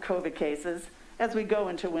nation of COVID cases as we go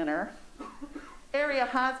into winter. Area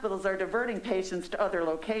hospitals are diverting patients to other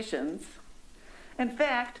locations. In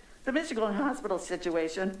fact, the Michigan hospital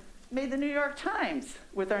situation made the New York Times,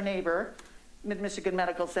 with our neighbor, Mid-Michigan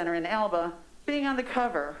Medical Center in Alba, being on the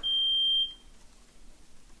cover.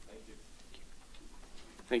 Thank you.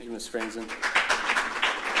 Thank you, Ms. Franzen.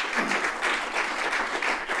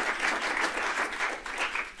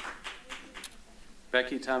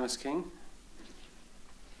 Becky Thomas King.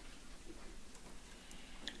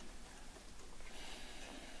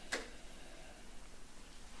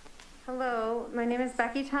 Hello, my name is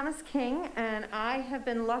Becky Thomas King, and I have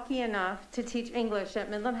been lucky enough to teach English at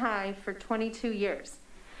Midland High for 22 years.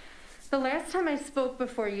 The last time I spoke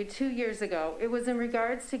before you 2 years ago, it was in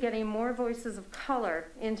regards to getting more voices of color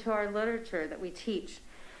into our literature that we teach.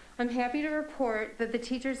 I'm happy to report that the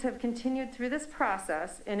teachers have continued through this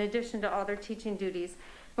process in addition to all their teaching duties,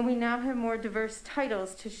 and we now have more diverse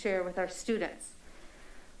titles to share with our students.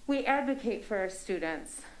 We advocate for our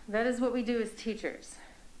students. That is what we do as teachers.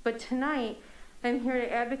 But tonight, I'm here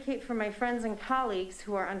to advocate for my friends and colleagues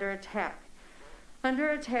who are under attack. Under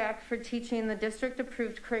attack for teaching the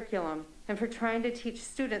district-approved curriculum and for trying to teach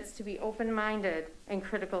students to be open-minded and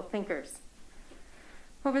critical thinkers.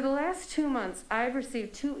 Over the last 2 months, I've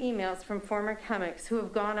received 2 emails from former chemics who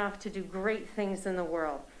have gone off to do great things in the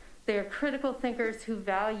world. They are critical thinkers who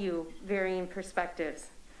value varying perspectives.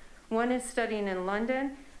 One is studying in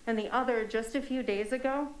London, and the other, just a few days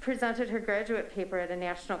ago, presented her graduate paper at a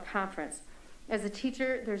national conference. As a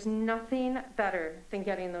teacher, there's nothing better than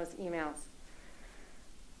getting those emails.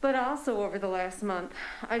 But also over the last month,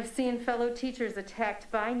 I've seen fellow teachers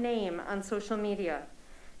attacked by name on social media,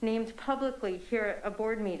 named publicly here at a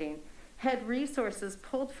board meeting, had resources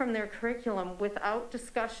pulled from their curriculum without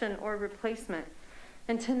discussion or replacement.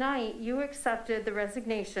 And tonight, you accepted the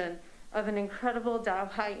resignation of an incredible Dow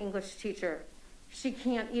High English teacher. She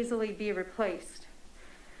can't easily be replaced.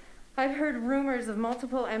 I've heard rumors of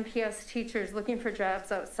multiple MPS teachers looking for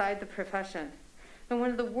jobs outside the profession. And one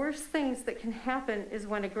of the worst things that can happen is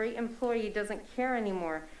when a great employee doesn't care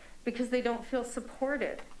anymore because they don't feel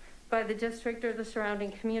supported by the district or the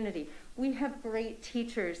surrounding community. We have great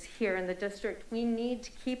teachers here in the district. We need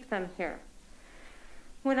to keep them here.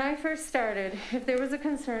 When I first started, if there was a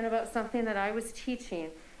concern about something that I was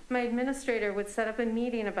teaching, my administrator would set up a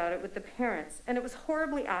meeting about it with the parents, and it was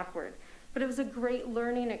horribly awkward, but it was a great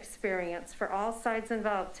learning experience for all sides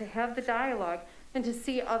involved to have the dialogue and to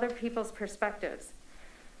see other people's perspectives.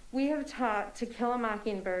 We have taught To Kill a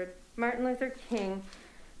Mockingbird, Martin Luther King,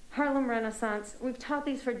 Harlem Renaissance. We've taught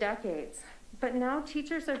these for decades, but now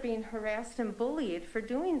teachers are being harassed and bullied for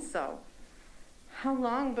doing so. How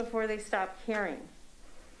long before they stop caring?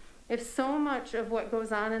 If so much of what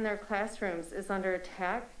goes on in their classrooms is under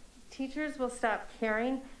attack, teachers will stop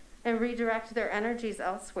caring and redirect their energies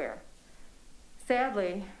elsewhere.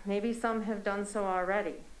 Sadly, maybe some have done so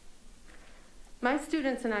already. My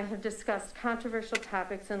students and I have discussed controversial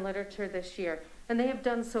topics in literature this year, and they have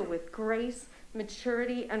done so with grace,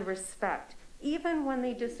 maturity, and respect, even when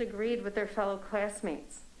they disagreed with their fellow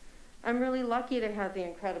classmates. I'm really lucky to have the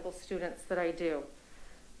incredible students that I do.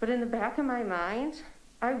 But in the back of my mind,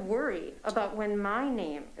 I worry about when my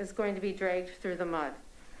name is going to be dragged through the mud.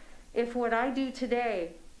 If what I do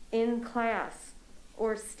today in class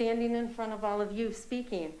or standing in front of all of you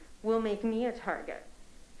speaking will make me a target,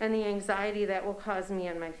 and the anxiety that will cause me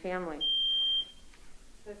and my family.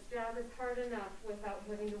 This job is hard enough without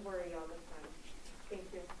having to worry all the time. Thank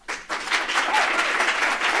you.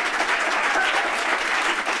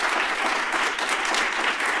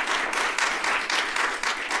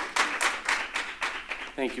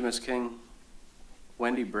 Thank you, Ms. King.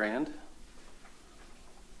 Wendy Brand.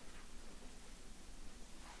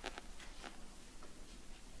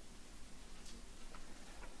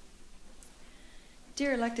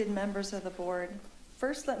 Dear elected members of the board,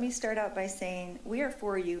 first let me start out by saying we are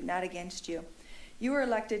for you, not against you. You were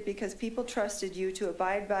elected because people trusted you to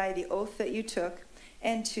abide by the oath that you took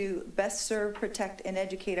and to best serve, protect, and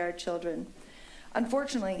educate our children.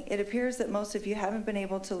 Unfortunately, it appears that most of you haven't been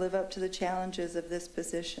able to live up to the challenges of this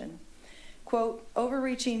position. Quote,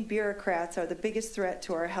 overreaching bureaucrats are the biggest threat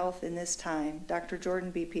to our health in this time, Dr.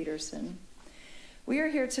 Jordan B. Peterson. We are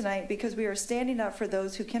here tonight because we are standing up for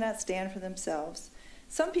those who cannot stand for themselves.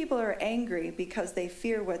 Some people are angry because they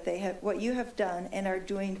fear what you have done and are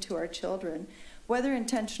doing to our children, whether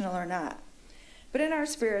intentional or not. But in our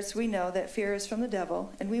spirits, we know that fear is from the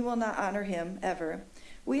devil, and we will not honor him ever.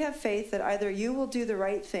 We have faith that either you will do the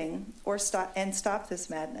right thing or stop this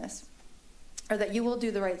madness, or that you will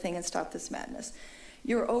do the right thing and stop this madness.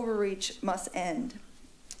 Your overreach must end.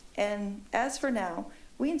 And as for now,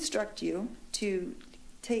 we instruct you to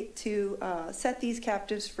set these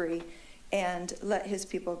captives free and let his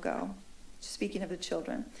people go. Speaking of the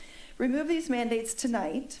children. Remove these mandates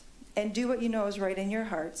tonight and do what you know is right in your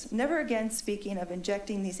hearts. Never again speaking of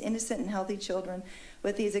injecting these innocent and healthy children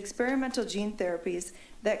with these experimental gene therapies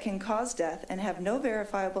that can cause death and have no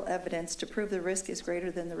verifiable evidence to prove the risk is greater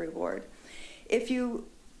than the reward. If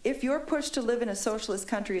your push to live in a socialist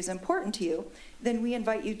country is important to you, then we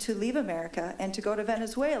invite you to leave America and to go to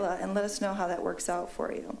Venezuela and let us know how that works out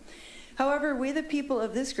for you. However, we the people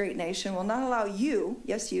of this great nation will not allow you,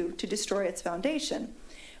 yes you, to destroy its foundation.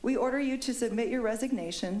 We order you to submit your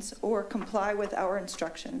resignations or comply with our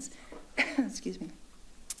instructions. Excuse me.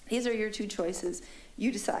 These are your two choices.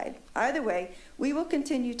 You decide. Either way, we will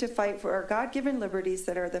continue to fight for our God-given liberties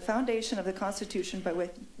that are the foundation of the Constitution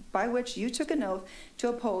by which you took an oath to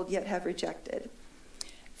uphold yet have rejected.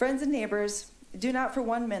 Friends and neighbors, do not for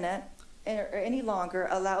 1 minute or any longer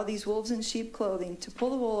allow these wolves in sheep clothing to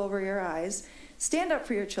pull the wool over your eyes. Stand up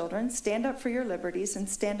for your children, stand up for your liberties, and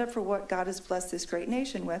stand up for what God has blessed this great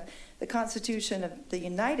nation with, the Constitution of the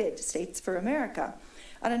United States for America.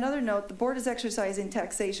 On another note, the board is exercising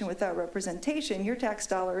taxation without representation. Your tax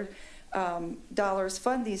dollars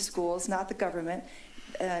fund these schools, not the government.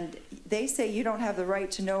 And they say you don't have the right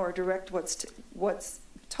to know or direct what's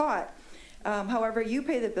taught. However, you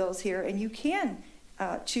pay the bills here, and you can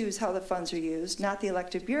choose how the funds are used, not the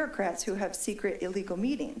elected bureaucrats who have secret illegal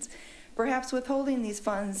meetings. Perhaps withholding these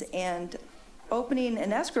funds and opening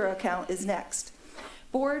an escrow account is next.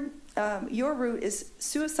 Board, your route is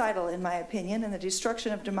suicidal in my opinion, and the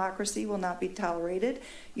destruction of democracy will not be tolerated.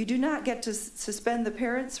 You do not get to suspend the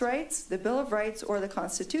parents' rights, the Bill of Rights, or the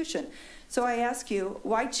Constitution. So I ask you,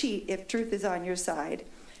 why cheat if truth is on your side?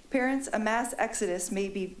 Parents, a mass exodus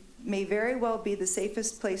may very well be the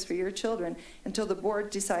safest place for your children until the board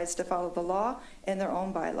decides to follow the law and their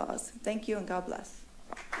own bylaws. Thank you and God bless.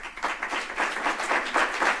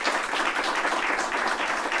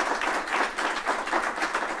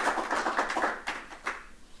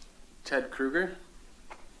 Ted Kruger.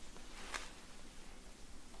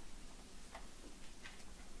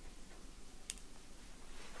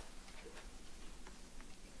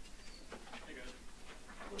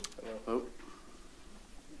 Oh.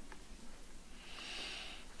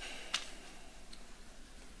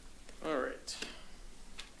 All right.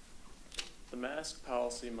 The mask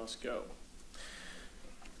policy must go.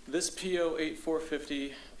 This PO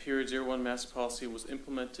 8450 period 01 mask policy was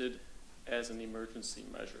implemented as an emergency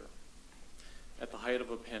measure at the height of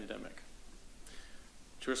a pandemic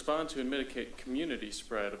to respond to and mitigate community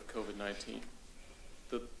spread of COVID-19.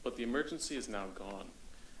 But the emergency is now gone.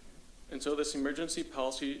 And so this emergency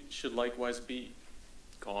policy should likewise be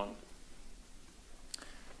gone.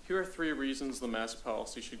 Here are 3 reasons the mask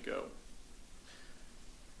policy should go.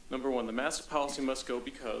 Number 1, the mask policy must go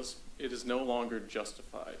because it is no longer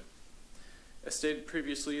justified. As stated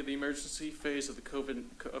previously, the emergency phase of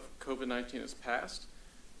COVID-19 is past.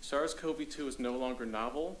 SARS-CoV-2 is no longer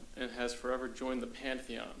novel and has forever joined the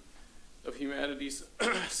pantheon of humanity's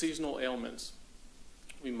seasonal ailments.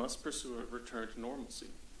 We must pursue a return to normalcy.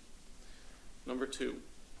 Number 2,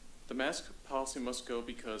 The mask policy must go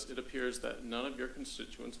because it appears that none of your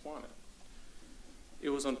constituents want it.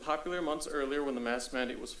 It was unpopular months earlier when the mask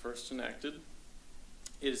mandate was first enacted.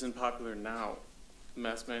 It is unpopular now. The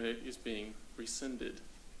mask mandate is being rescinded.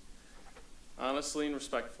 Honestly and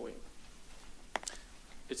respectfully,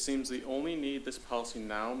 it seems the only need this policy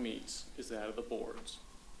now meets is that of the boards,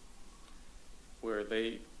 where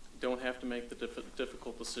they don't have to make the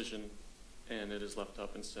difficult decision and it is left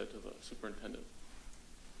up instead to the superintendent.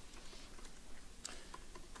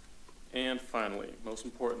 And finally, most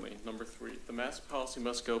importantly, number 3, the mask policy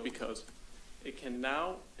must go because it can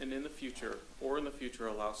now and in the future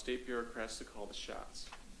allow state bureaucrats to call the shots.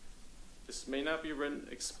 This may not be written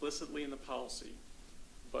explicitly in the policy,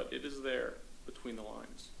 but it is there between the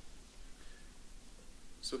lines.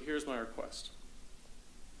 So here's my request.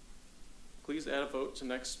 Please add a vote to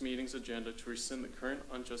next meeting's agenda to rescind the current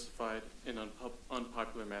unjustified and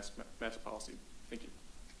unpopular mask policy. Thank you.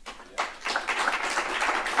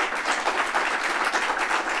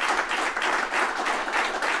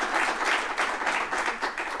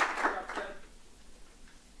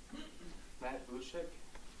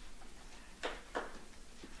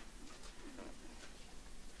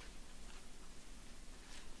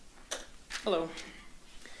 Hello,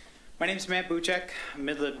 my name is Matt Buchek. I'm a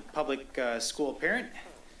Midland Public School parent,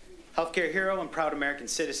 healthcare hero, and proud American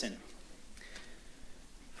citizen.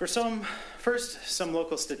 First, some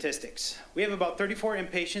local statistics. We have about 34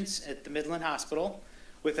 inpatients at the Midland Hospital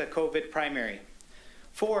with a COVID primary.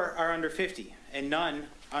 4 are under 50, and none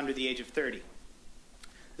under the age of 30.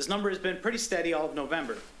 This number has been pretty steady all of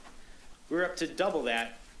November. We're up to double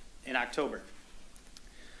that in October.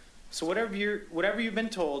 So whatever you've been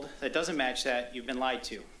told that doesn't match that, you've been lied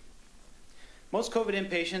to. Most COVID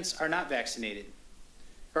inpatients are not vaccinated.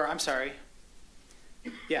 Or, I'm sorry.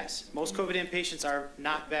 Yes, most COVID inpatients are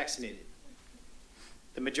not vaccinated.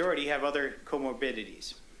 The majority have other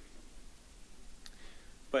comorbidities.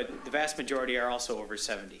 But the vast majority are also over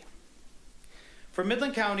 70. For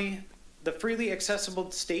Midland County, the freely accessible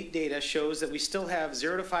state data shows that we still have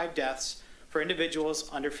 0 to 5 deaths for individuals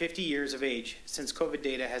under 50 years of age since COVID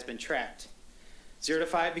data has been tracked. 0 to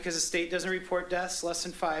 5 because the state doesn't report deaths less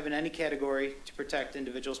than 5 in any category to protect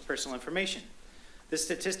individuals' personal information. This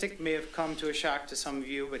statistic may have come to a shock to some of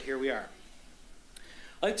you, but here we are.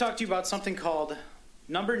 I'd like to talk to you about something called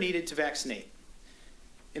number needed to vaccinate.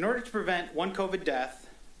 In order to prevent 1 COVID death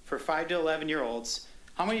for 5 to 11-year-olds,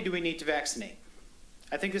 how many do we need to vaccinate?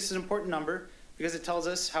 I think this is an important number because it tells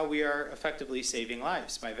us how we are effectively saving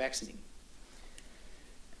lives by vaccinating.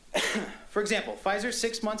 For example, Pfizer's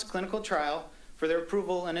 6 months clinical trial for their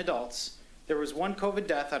approval in adults, there was 1 COVID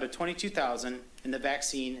death out of 22,000 in the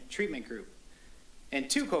vaccine treatment group, and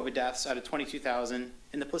 2 COVID deaths out of 22,000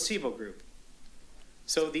 in the placebo group.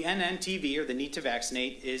 So the NNTV, or the need to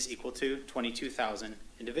vaccinate, is equal to 22,000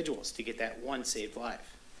 individuals to get that 1 saved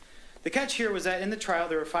life. The catch here was that in the trial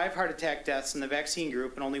there were 5 heart attack deaths in the vaccine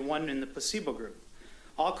group and only 1 in the placebo group.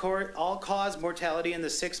 All-cause mortality in the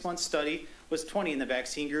 6-month study was 20 in the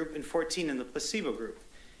vaccine group and 14 in the placebo group.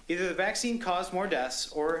 Either the vaccine caused more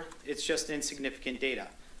deaths or it's just insignificant data.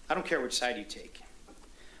 I don't care which side you take.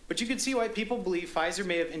 But you can see why people believe Pfizer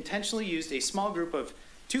may have intentionally used a small group of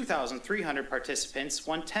 2,300 participants,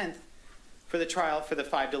 1/10, for the trial for the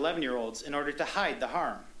 5 to 11-year-olds in order to hide the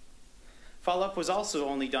harm. Follow-up was also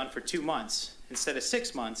only done for 2 months instead of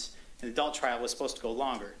 6 months, and the adult trial was supposed to go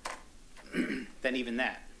longer than even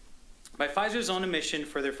that. By Pfizer's own admission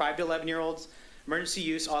for their 5 to 11-year-olds emergency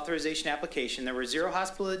use authorization application, there were 0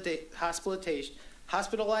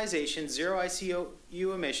 hospitalizations, 0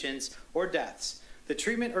 ICU admissions, or deaths. The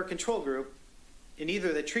treatment or control group, in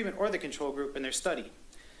either the treatment or the control group in their study.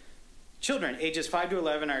 Children ages 5 to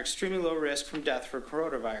 11 are extremely low risk from death for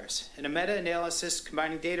coronavirus. In a meta-analysis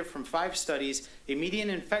combining data from 5 studies, a median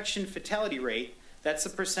infection fatality rate, that's the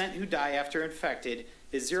percent who die after infected,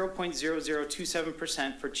 is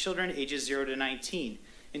 0.0027% for children ages 0 to 19.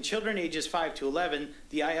 In children ages 5 to 11,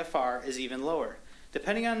 the IFR is even lower.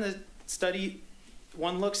 Depending on the study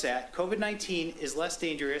one looks at, COVID-19 is less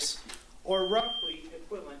dangerous or roughly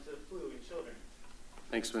equivalent to the flu in children.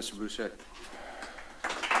 Thanks, Mr. Buchek.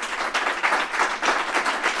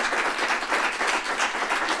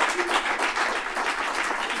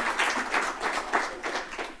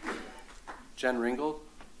 Jen Ringgold.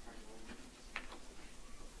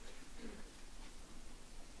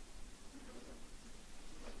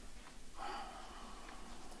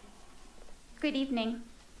 Good evening.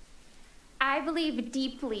 I believe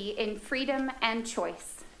deeply in freedom and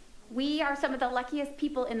choice. We are some of the luckiest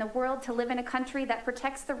people in the world to live in a country that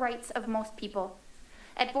protects the rights of most people.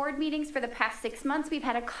 At board meetings for the past 6 months, we've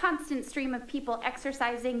had a constant stream of people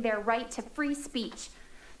exercising their right to free speech.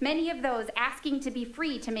 Many of those asking to be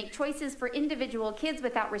free to make choices for individual kids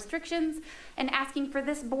without restrictions, and asking for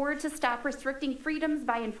this board to stop restricting freedoms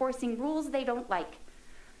by enforcing rules they don't like.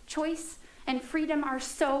 Choice and freedom are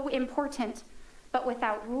so important, but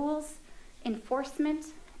without rules, enforcement,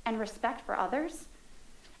 and respect for others,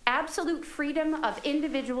 absolute freedom of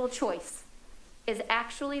individual choice is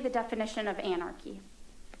actually the definition of anarchy.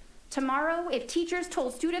 Tomorrow, if teachers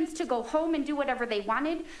told students to go home and do whatever they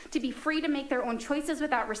wanted, to be free to make their own choices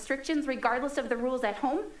without restrictions regardless of the rules at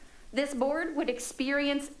home, this board would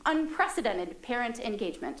experience unprecedented parent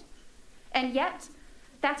engagement. And yet,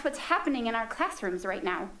 that's what's happening in our classrooms right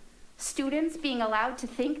now. Students being allowed to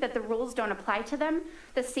think that the rules don't apply to them,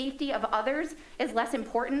 the safety of others is less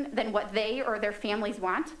important than what they or their families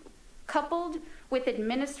want, coupled with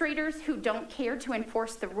administrators who don't care to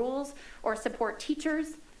enforce the rules or support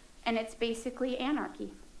teachers, and it's basically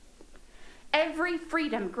anarchy. Every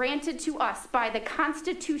freedom granted to us by the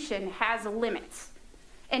Constitution has limits.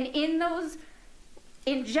 And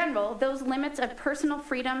in general, those limits of personal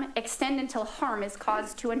freedom extend until harm is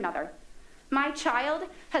caused to another. My child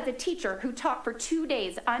has a teacher who taught for 2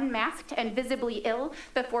 days unmasked and visibly ill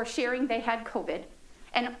before sharing they had COVID.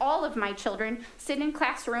 And all of my children sit in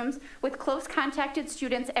classrooms with close contacted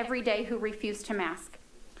students every day who refuse to mask.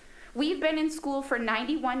 We've been in school for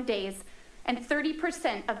 91 days, and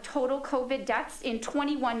 30% of total COVID deaths in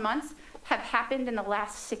 21 months have happened in the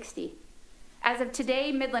last 60. As of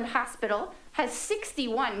today, Midland Hospital has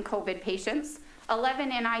 61 COVID patients,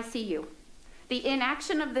 11 in ICU. The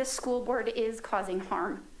inaction of this school board is causing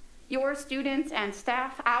harm. Your students and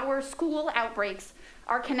staff, our school outbreaks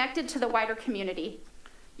are connected to the wider community.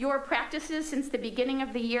 Your practices since the beginning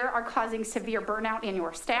of the year are causing severe burnout in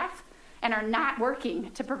your staff and are not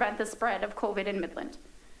working to prevent the spread of COVID in Midland.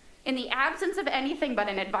 In the absence of anything but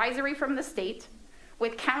an advisory from the state,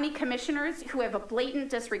 with county commissioners who have a blatant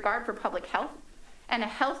disregard for public health, and a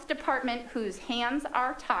health department whose hands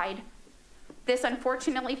are tied, this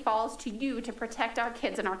unfortunately falls to you to protect our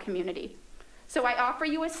kids in our community. So I offer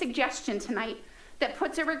you a suggestion tonight that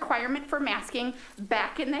puts a requirement for masking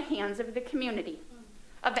back in the hands of the community,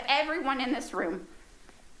 of everyone in this room.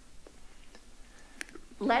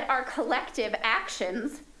 Let our collective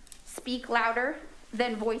actions speak louder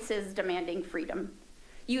than voices demanding freedom.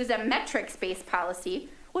 Use a metrics-based policy,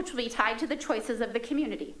 which will be tied to the choices of the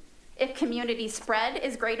community. If community spread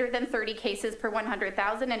is greater than 30 cases per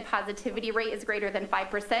 100,000 and positivity rate is greater than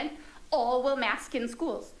 5%, all will mask in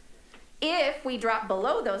schools. If we drop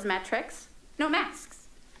below those metrics, no masks.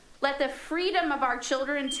 Let the freedom of our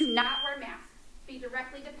children to not wear masks be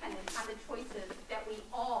directly dependent on the choices that we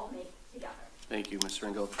all make together. Thank you, Ms.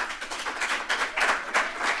 Ringgold.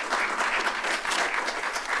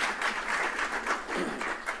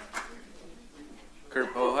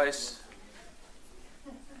 Kurt Boheis.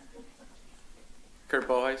 Kurt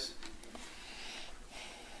Boheis.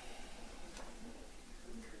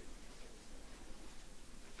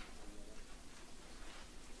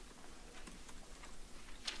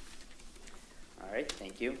 All right,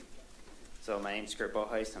 thank you. So my name's Kurt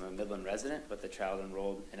Boheis. I'm a Midland resident with a child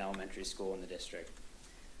enrolled in elementary school in the district.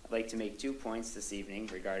 I'd like to make 2 points this evening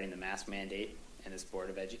regarding the mask mandate and this Board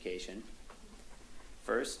of Education.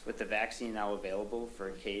 First, with the vaccine now available for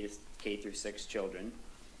K through 6 children,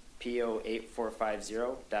 PO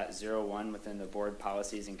 8450.01 within the board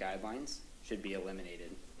policies and guidelines should be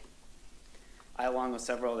eliminated. I, along with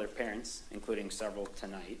several other parents, including several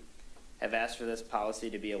tonight, have asked for this policy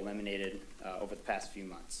to be eliminated over the past few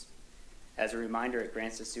months. As a reminder, it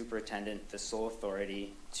grants the superintendent the sole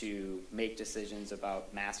authority to make decisions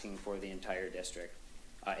about masking for the entire district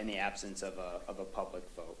in the absence of a public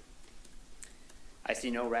vote. I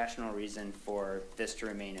see no rational reason for this to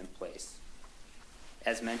remain in place.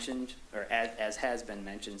 As mentioned, or as has been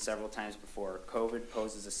mentioned several times before, COVID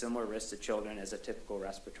poses a similar risk to children as a typical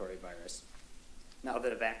respiratory virus. Now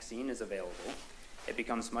that a vaccine is available, it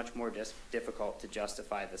becomes much more difficult to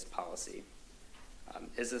justify this policy.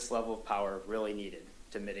 Is this level of power really needed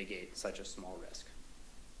to mitigate such a small risk?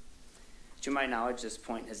 To my knowledge, this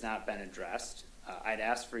point has not been addressed. I'd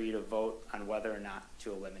ask for you to vote on whether or not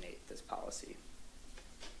to eliminate this policy.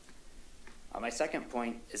 My second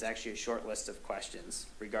point is actually a short list of questions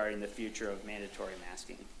regarding the future of mandatory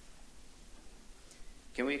masking.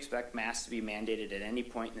 Can we expect masks to be mandated at any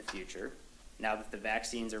point in the future, now that the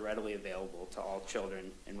vaccines are readily available to all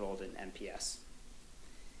children enrolled in MPS?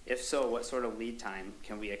 If so, what sort of lead time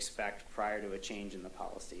can we expect prior to a change in the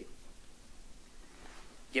policy?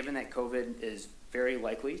 Given that COVID is very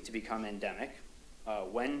likely to become endemic,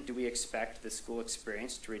 When do we expect the school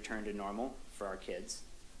experience to return to normal for our kids?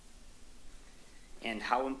 And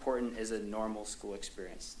how important is a normal school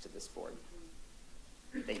experience to this board?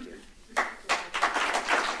 Thank you.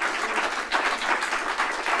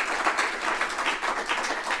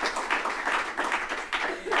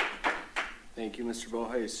 Thank you, Mr.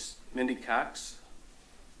 Bohais. Mindy Cox.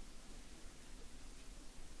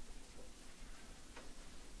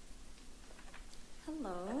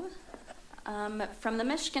 Hello. From the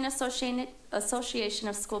Michigan Association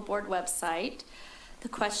of School Board website, the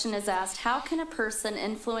question is asked, how can a person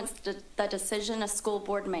influence the decision a school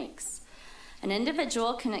board makes? An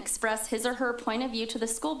individual can express his or her point of view to the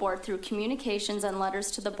school board through communications and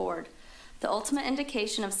letters to the board. The ultimate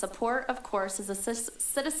indication of support, of course, is a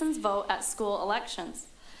citizen's vote at school elections.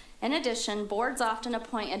 In addition, boards often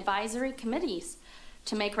appoint advisory committees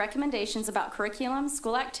to make recommendations about curriculum,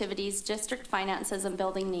 school activities, district finances, and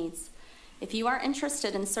building needs. If you are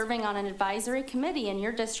interested in serving on an advisory committee in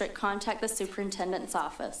your district, contact the superintendent's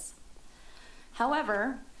office.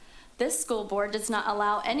 However, this school board does not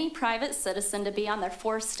allow any private citizen to be on their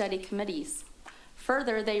forced study committees.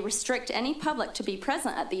 Further, they restrict any public to be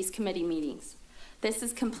present at these committee meetings. This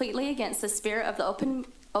is completely against the spirit of the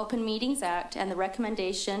Open Meetings Act and the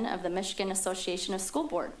recommendation of the Michigan Association of School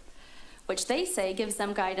Board, which they say gives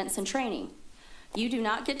them guidance and training. You do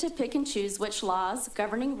not get to pick and choose which laws,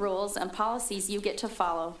 governing rules, and policies you get to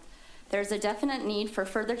follow. There's a definite need for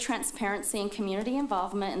further transparency and community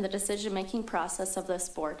involvement in the decision-making process of this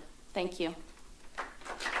board. Thank you.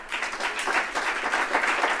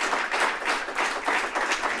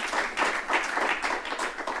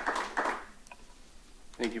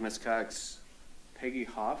 Thank you, Ms. Cox. Peggy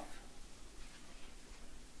Hoff.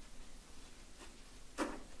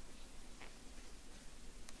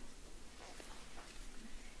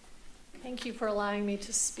 Thank you for allowing me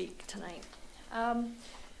to speak tonight. I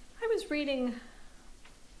was reading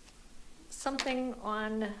something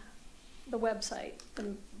on the website,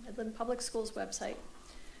 the Midland Public Schools website,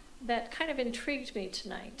 that kind of intrigued me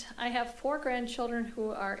tonight. I have 4 grandchildren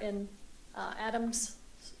who are in Adams.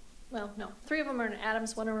 Well, no, 3 of them are in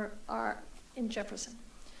Adams, 1 of them are in Jefferson.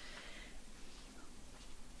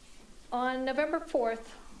 On November 4th,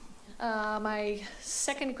 my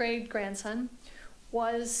 2nd grade grandson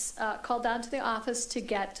was called down to the office to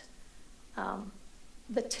get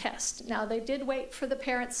the test. Now, they did wait for the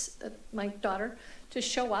parents, my daughter, to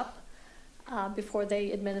show up before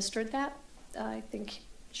they administered that. I think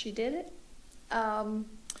she did it.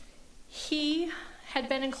 He had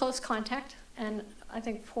been in close contact, and I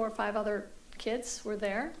think 4 or 5 other kids were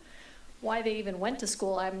there. Why they even went to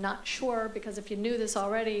school, I'm not sure, because if you knew this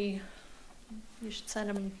already, you should send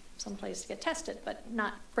them someplace to get tested, but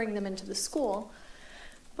not bring them into the school.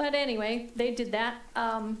 But anyway, they did that.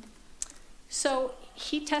 So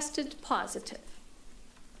he tested positive.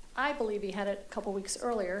 I believe he had it a couple weeks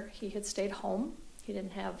earlier. He had stayed home. He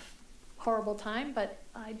didn't have a horrible time, but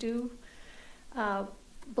I do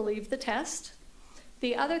believe the test.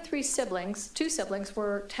 The other 2 siblings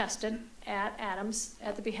were tested at Adams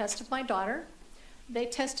at the behest of my daughter. They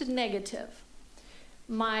tested negative.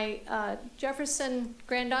 My Jefferson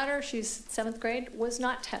granddaughter, she's 7th grade, was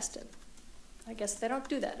not tested. I guess they don't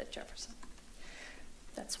do that at Jefferson.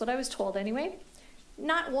 That's what I was told anyway.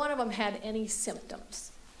 Not one of them had any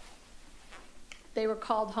symptoms. They were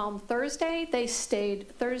called home Thursday. They stayed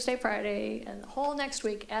Thursday, Friday, and the whole next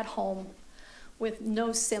week at home with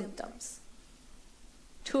no symptoms,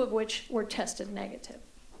 2 of which were tested negative.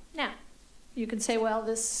 Now, you can say, well,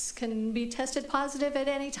 this can be tested positive at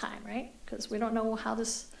any time, right? Because we don't know how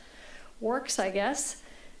this works, I guess.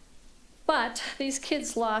 But these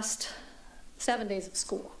kids lost 7 days of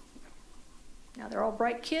school. Now, they're all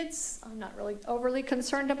bright kids. I'm not really overly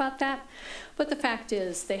concerned about that. But the fact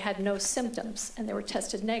is, they had no symptoms, and they were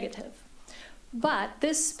tested negative. But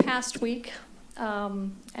this past week,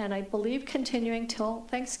 and I believe continuing till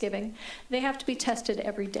Thanksgiving, they have to be tested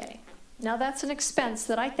every day. Now, that's an expense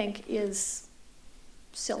that I think is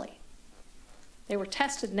silly. They were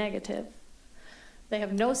tested negative. They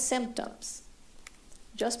have no symptoms.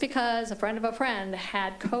 Just because a friend of a friend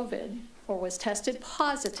had COVID or was tested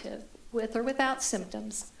positive with or without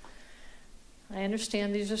symptoms, I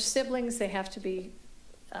understand these are siblings. They have to be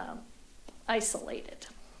isolated.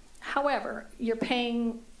 However, we're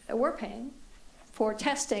paying for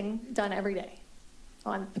testing done every day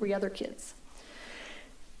on 3 other kids.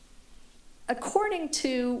 According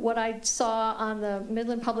to what I saw on the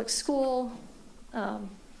Midland Public School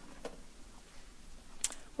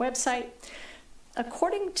website,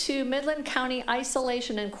 according to Midland County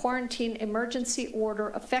Isolation and Quarantine Emergency Order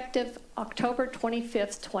effective October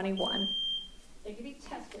 25th, 21, They can be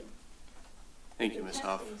tested. Thank you, Ms.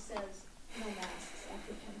 Huff. The testing says no masks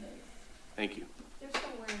after 10 days. Thank you. They're still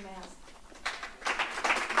wearing masks.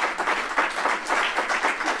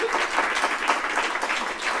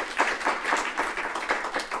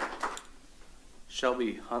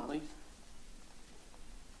 Shelby Huntley.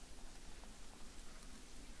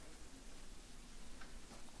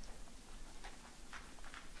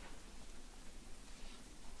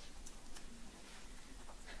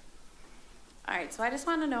 All right, so I just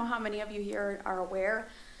want to know how many of you here are aware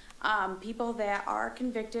people that are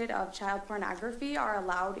convicted of child pornography are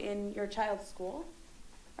allowed in your child's school?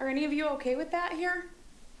 Are any of you okay with that here?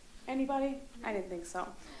 Anybody? I didn't think so.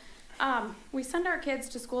 We send our kids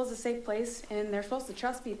to school as a safe place, and they're supposed to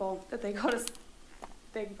trust people that they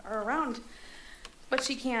are around. But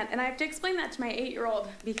she can't, and I have to explain that to my 8-year-old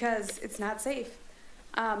because it's not safe.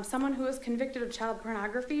 Someone who is convicted of child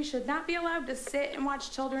pornography should not be allowed to sit and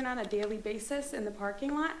watch children on a daily basis in the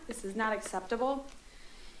parking lot. This is not acceptable.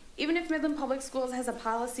 Even if Midland Public Schools has a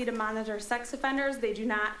policy to monitor sex offenders, they do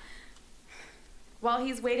not while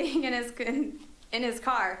he's waiting in his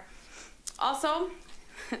car. Also,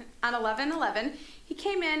 on 11/11, he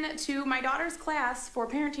came in to my daughter's class for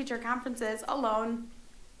parent-teacher conferences alone.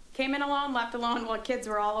 Came in alone, left alone while kids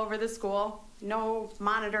were all over the school. No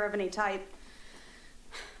monitor of any type.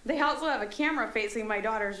 They also have a camera facing my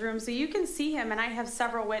daughter's room, so you can see him, and I have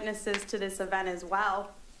several witnesses to this event as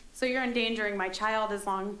well. So you're endangering my child as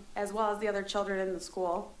well as the other children in the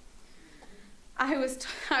school. I was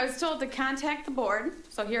told to contact the board,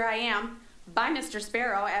 so here I am, by Mr.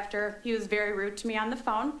 Sparrow after he was very rude to me on the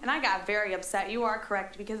phone, and I got very upset. You are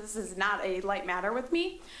correct, because this is not a light matter with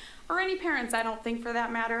me, or any parents, I don't think, for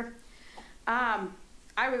that matter.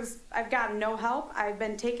 I've gotten no help. I've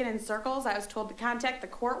been taken in circles. I was told to contact the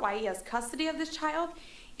court why he has custody of this child.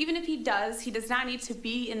 Even if he does not need to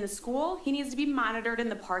be in the school. He needs to be monitored in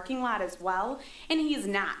the parking lot as well, and he's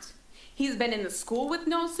not. He's been in the school with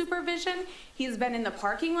no supervision. He's been in the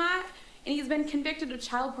parking lot, and he's been convicted of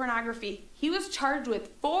child pornography. He was charged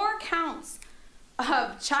with 4 counts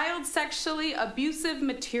of child sexually abusive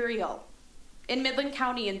material in Midland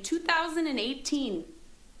County in 2018.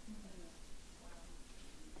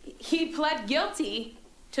 He pled guilty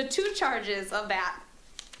to 2 charges of that.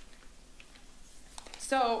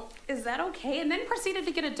 So is that okay? And then proceeded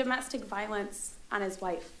to get a domestic violence on his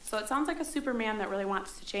wife. So it sounds like a Superman that really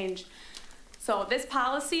wants to change. So this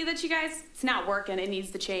policy that you guys, it's not working. It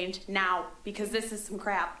needs to change now, because this is some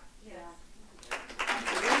crap. Yeah.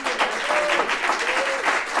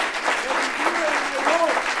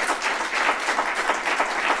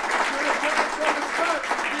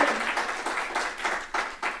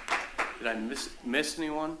 Did I miss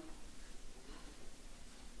anyone?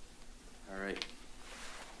 All right.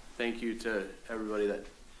 Thank you to everybody that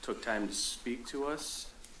took time to speak to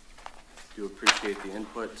us. Do appreciate the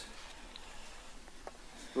input.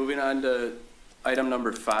 Moving on to item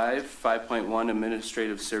number 5.1,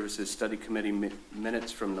 Administrative Services Study Committee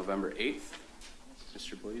minutes from November 8th.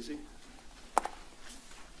 Mr. Blasey.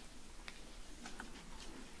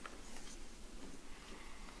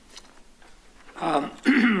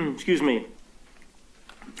 Excuse me.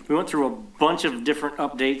 We went through a bunch of different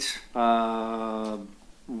updates.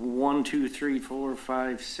 1, 2, 3, 4,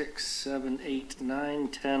 5, 6, 7, 8, 9,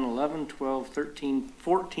 10, 11, 12, 13,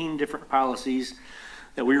 14 different policies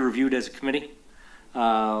that we reviewed as a committee.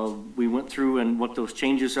 We went through and what those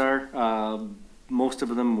changes are. Most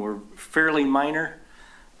of them were fairly minor,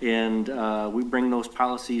 and we bring those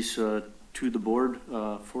policies to the board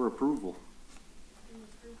for approval.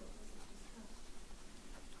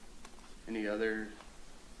 Any other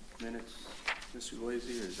minutes, Mr.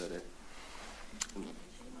 Blasey, or is that it?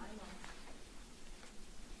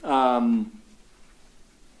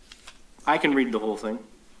 I can read the whole thing.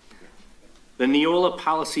 The Neola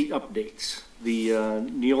policy updates. The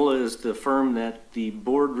Neola is the firm that the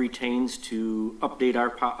board retains to update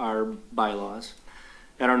our bylaws.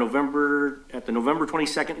 At the November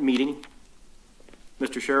 22nd meeting,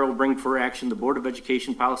 Mr. Sherrill will bring for action the Board of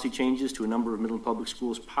Education policy changes to a number of Midland Public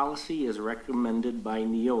Schools policy as recommended by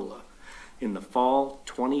Neola in the fall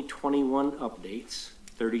 2021 updates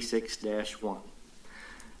 36-1.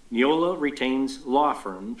 Neola retains law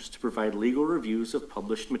firms to provide legal reviews of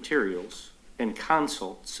published materials and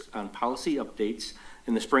consults on policy updates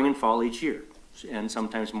in the spring and fall each year, and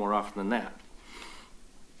sometimes more often than that.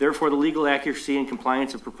 Therefore, the legal accuracy and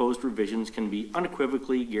compliance of proposed revisions can be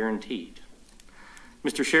unequivocally guaranteed.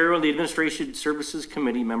 Mr. Sherrill and the Administration Services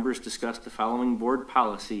Committee members discussed the following board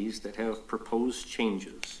policies that have proposed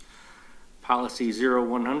changes. Policy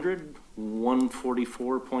 0100,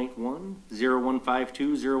 144.1,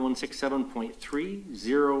 0152, 0167.3,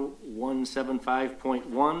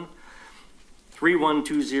 0175.1,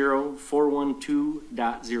 3120,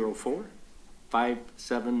 412.04,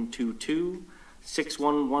 5722,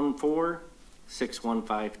 6114,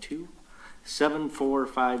 6152,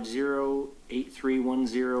 7450,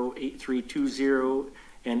 8310, 8320,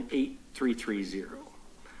 and 8330.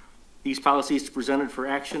 These policies are presented for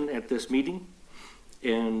action at this meeting,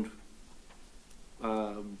 and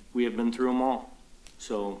we have been through them all.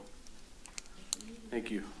 So, thank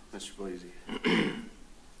you, Mr. Blasey.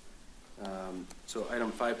 So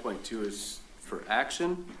item 5.2 is for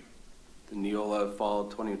action, the Neola Fall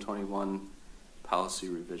 2021 policy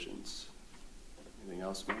revisions. Anything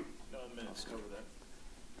else, Mike? No, minutes cover that.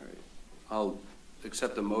 All right. I'll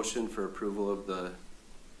accept the motion for approval of the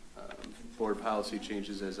board policy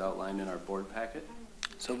changes as outlined in our board packet.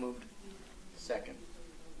 So moved. Second.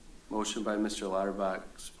 Motion by Mr. Lauterbach,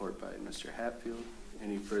 support by Mr. Hatfield.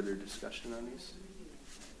 Any further discussion on these?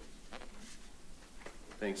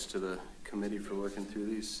 Thanks to the committee for working through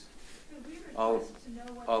these. Could we request to know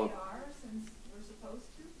what they are since we're supposed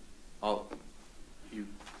to?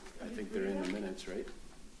 I think they're in the minutes, right?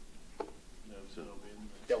 No, so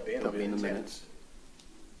They'll be in the minutes.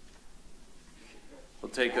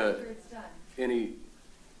 We'll take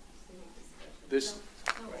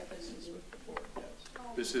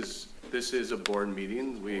this is a board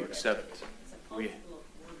meeting. We accept,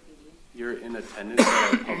 you're in attendance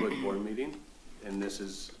at our public board meeting, and this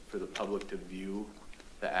is for the public to view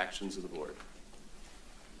the actions of the board.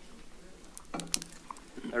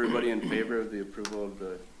 Everybody in favor of the approval of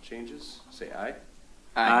the changes, say aye.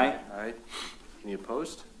 Aye. Aye. Any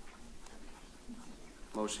opposed?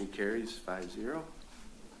 Motion carries 5-0.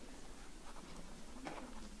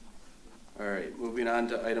 All right, moving on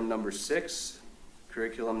to item number 6,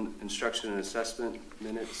 curriculum instruction and assessment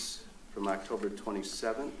minutes from October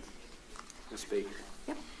 27th. Ms. Baker.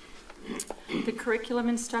 Yep. The Curriculum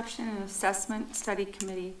Instruction and Assessment Study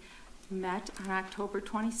Committee met on October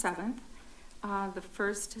 27th. The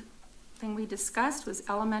first thing we discussed was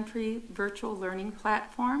elementary virtual learning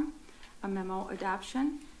platform, a memo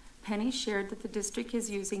adoption. Penny shared that the district is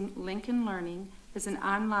using Lincoln Learning as an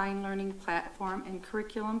online learning platform and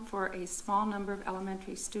curriculum for a small number of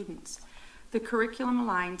elementary students. The curriculum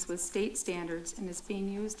aligns with state standards and is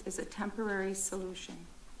being used as a temporary solution.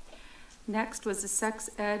 Next was the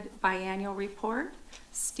Sex Ed Biannual Report.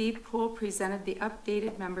 Steve Poole presented the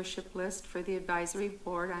updated membership list for the Advisory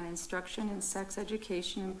Board on Instruction in Sex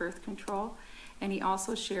Education and Birth Control, and he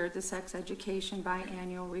also shared the Sex Education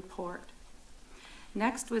Biannual Report.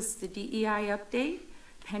 Next was the DEI update.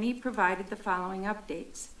 Penny provided the following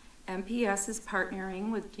updates. MPS is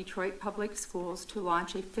partnering with Detroit Public Schools to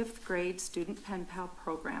launch a 5th grade student pen pal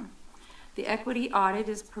program. The equity audit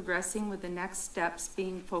is progressing with the next steps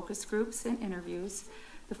being focus groups and interviews.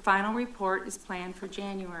 The final report is planned for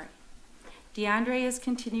January. DeAndre is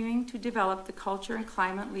continuing to develop the Culture and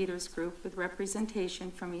Climate Leaders Group with representation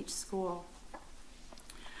from each school.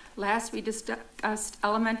 Last, we discussed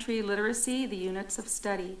elementary literacy, the units of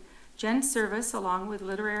study. Jen Service, along with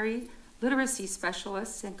literacy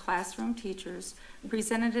specialists and classroom teachers,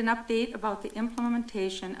 presented an update about the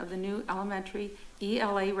implementation of the new elementary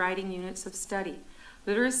ELA writing units of study.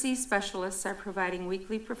 Literacy specialists are providing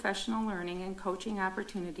weekly professional learning and coaching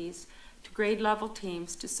opportunities to grade level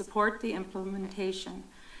teams to support the implementation.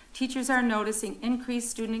 Teachers are noticing increased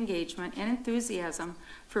student engagement and enthusiasm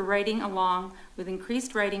for writing, along with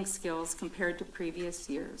increased writing skills compared to previous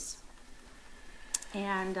years.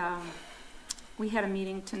 And we had a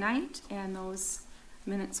meeting tonight, and those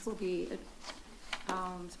minutes will be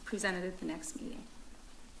presented at the next meeting.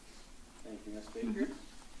 Thank you, Ms. Baker.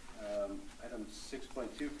 Item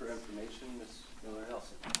 6.2 for information, Ms.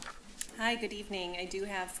 Miller-Nelson. Hi, good evening. I do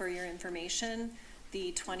have for your information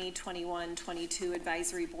the 2021-22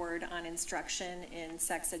 Advisory Board on Instruction in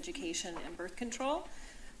Sex Education and Birth Control.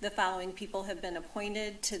 The following people have been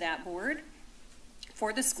appointed to that board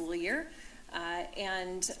for the school year.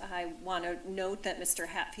 And I want to note that Mr.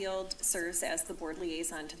 Hatfield serves as the board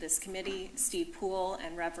liaison to this committee. Steve Poole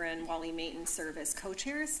and Reverend Wally Mayton serve as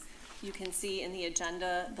co-chairs. You can see in the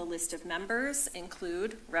agenda the list of members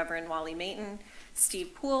include Reverend Wally Mayton,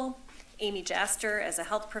 Steve Poole, Amy Jaster as a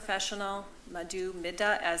health professional, Madhu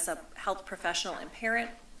Midda as a health professional and parent,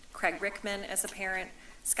 Craig Rickman as a parent,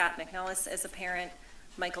 Scott McNellis as a parent,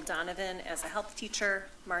 Michael Donovan as a health teacher,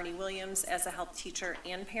 Marnie Williams as a health teacher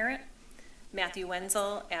and parent, Matthew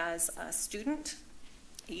Wenzel as a student,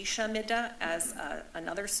 Aisha Midda as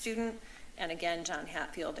another student, And again, John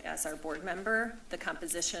Hatfield as our board member. The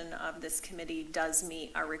composition of this committee does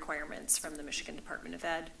meet our requirements from the Michigan Department of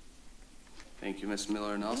Ed. Thank you, Ms.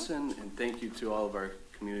 Miller-Nelson, and thank you to all of our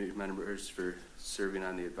community members for serving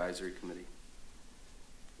on the advisory committee.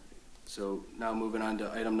 So now moving on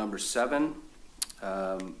to item number 7.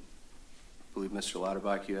 I believe Mr.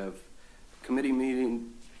 Lauterbach, you have committee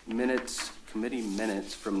minutes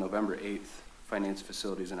from November 8th, Finance,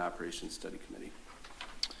 Facilities, and Operations Study Committee.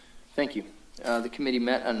 Thank you. The committee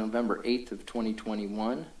met on November 8th of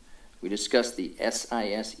 2021. We discussed the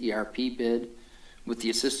SIS ERP bid. With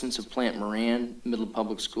the assistance of Plant Moran, Midland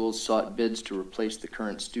Public Schools sought bids to replace the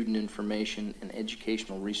current student information and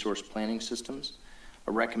educational resource planning systems.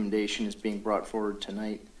 A recommendation is being brought forward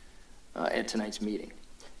tonight at tonight's meeting.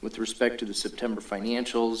 With respect to the September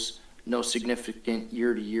financials, no significant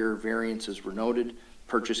year-to-year variances were noted.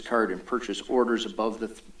 Purchase card and purchase orders above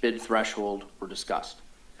the bid threshold were discussed.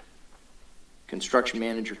 Construction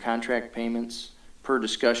manager contract payments. Per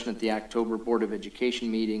discussion at the October Board of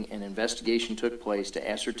Education meeting, an investigation took place to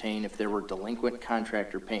ascertain if there were delinquent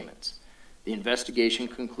contractor payments. The investigation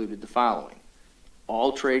concluded the following.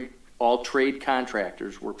 All trade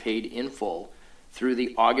contractors were paid in full through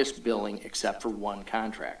the August billing except for one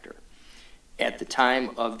contractor. At the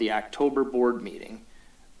time of the October board meeting,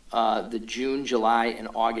 the June, July, and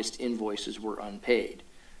August invoices were unpaid.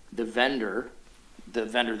 The vendor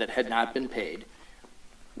that had not been paid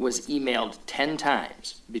was emailed 10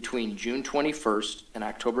 times between June 21st and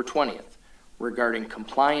October 20th regarding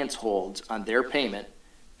compliance holds on their payment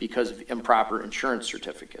because of improper insurance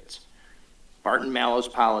certificates. Barton Mallow's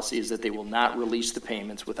policy is that they will not release the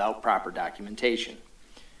payments without proper documentation.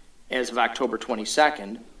 As of October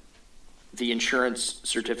 22nd, the insurance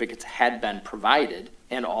certificates had been provided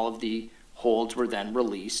and all of the holds were then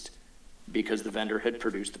released because the vendor had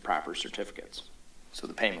produced the proper certificates. So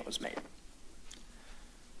the payment was made.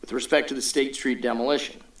 With respect to the State Street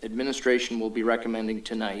demolition, administration will be recommending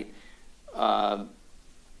tonight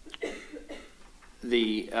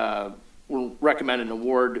we'll recommend an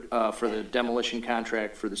award for the demolition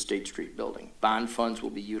contract for the State Street building. Bond funds will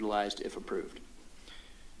be utilized if approved.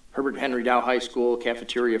 Herbert Henry Dow High School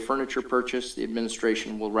cafeteria furniture purchase. The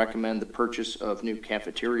administration will recommend the purchase of new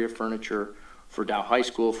cafeteria furniture for Dow High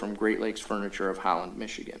School from Great Lakes Furniture of Holland,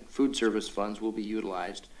 Michigan. Food service funds will be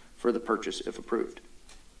utilized for the purchase if approved.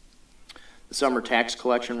 The summer tax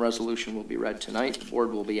collection resolution will be read tonight. The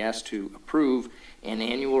board will be asked to approve an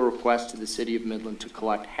annual request to the City of Midland to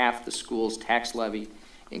collect half the school's tax levy,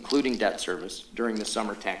 including debt service, during the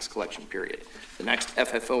summer tax collection period. The next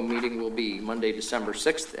FFO meeting will be Monday, December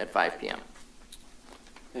 6th at 5 p.m.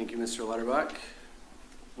 Thank you, Mr. Lauterbach.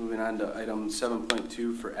 Moving on to item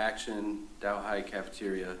 7.2 for action, Dow High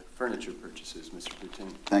cafeteria furniture purchases. Mr. Boutin.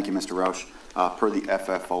 Thank you, Mr. Roush. Per the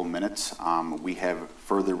FFO minutes, we have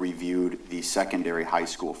further reviewed the secondary high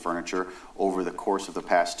school furniture. Over the course of the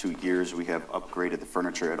past 2 years, we have upgraded the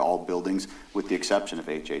furniture at all buildings with the exception of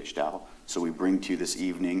H.H. Dow. So we bring to you this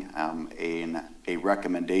evening a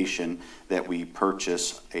recommendation that we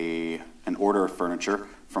purchase an order of furniture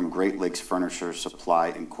from Great Lakes Furniture Supply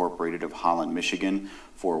Incorporated of Holland, Michigan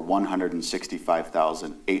for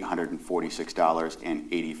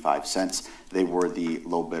 $165,846.85. They were the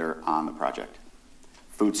low bidder on the project.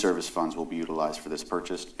 Food service funds will be utilized for this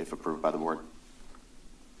purchase if approved by the board.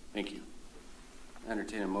 Thank you.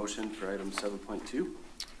 Entertain a motion for item 7.2.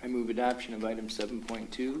 I move adoption of item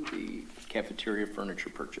 7.2, the cafeteria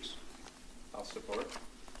furniture purchase. I'll support.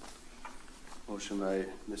 Motion by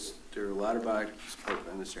Mr. Lauterbach, support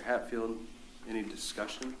by Mr. Hatfield. Any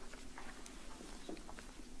discussion?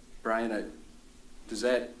 Brian, does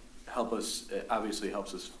that help us? It obviously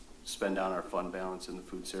helps us spend down our fund balance in the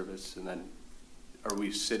food service, and then are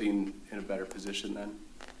we sitting in a better position then?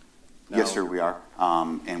 No. Yes, sir, we are.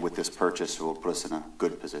 And with this purchase, it will put us in a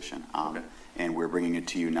good position. Okay. And we're bringing it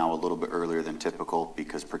to you now a little bit earlier than typical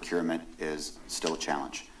because procurement is still a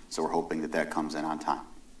challenge. So we're hoping that that comes in on time.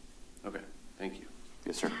 Okay, thank you.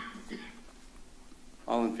 Yes, sir.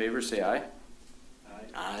 All in favor, say aye.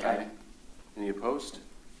 Aye. Aye. Any opposed?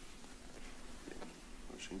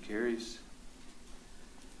 Motion carries.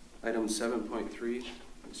 Item 7.3,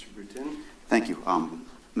 Mr. Boutin. Thank you.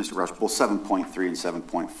 Mr. Rush, both 7.3 and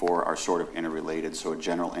 7.4 are sort of interrelated, so a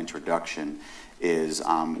general introduction is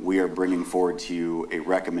we are bringing forward to you a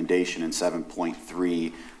recommendation in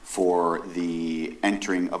 7.3 for the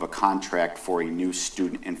entering of a contract for a new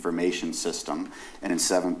student information system, and in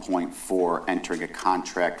 7.4 entering a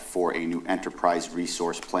contract for a new enterprise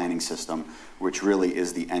resource planning system, which really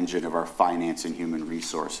is the engine of our finance and human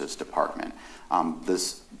resources department.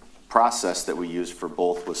 process that we used for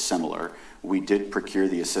both was similar. We did procure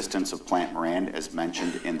the assistance of Plant Moran, as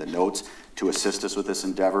mentioned in the notes, to assist us with this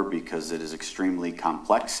endeavor because it is extremely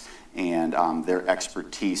complex, and their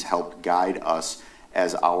expertise helped guide us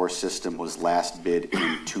as our system was last bid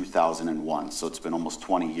in 2001. So it's been almost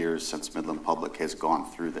 20 years since Midland Public has gone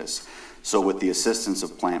through this. So with the assistance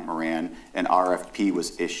of Plant Moran, an RFP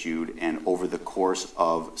was issued, and over the course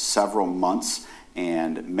of several months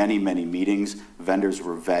and many, many meetings, vendors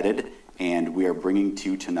were vetted, and we are bringing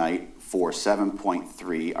to you tonight for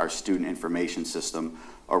 7.3, our student information system,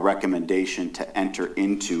 a recommendation to enter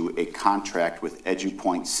into a contract with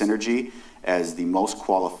EduPoint Synergy as the most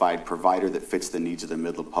qualified provider that fits the needs of the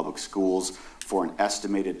Midland Public Schools for an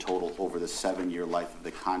estimated total over the 7-year life of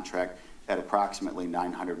the contract at approximately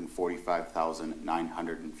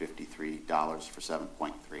 $945,953 for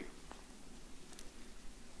 7.3.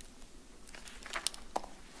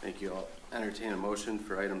 Thank you. I'll entertain a motion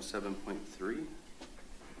for item 7.3,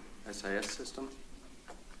 SIS system.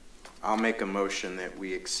 I'll make a motion that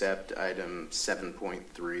we accept item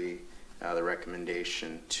 7.3, the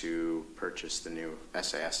recommendation to purchase the new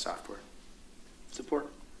SIS software. Support.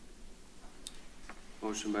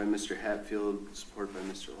 Motion by Mr. Hatfield, support by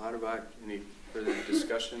Mr. Lauterbach. Any further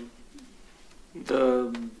discussion?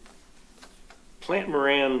 The Plant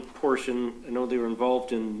Moran portion, I know they were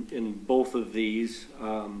involved in both of these.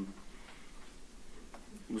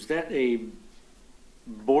 Was that a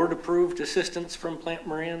board-approved assistance from Plant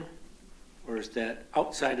Moran, or is that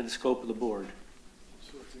outside of the scope of the board?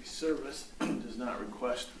 So if the service does not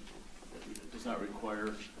require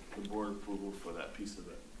the board approval for that piece of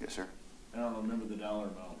it. Yes, sir. I don't remember the dollar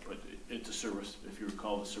amount, but it's a service. If you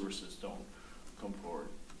recall, the services don't come forward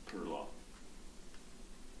per law.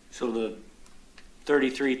 So the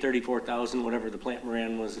 34,000, whatever the Plant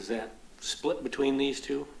Moran was, is that split between these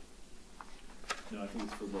two? No, I think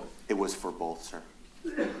it's for both. It was for both, sir.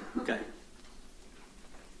 Okay.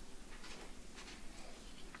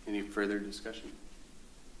 Any further discussion?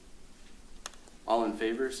 All in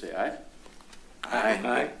favor, say aye. Aye.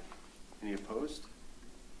 Aye. Any opposed?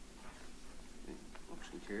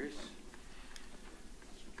 Motion carries.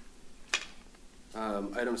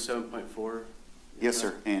 Item 7.4. Yes,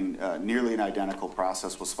 sir. And nearly an identical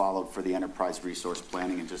process was followed for the enterprise resource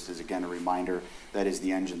planning. And just as, again, a reminder, that is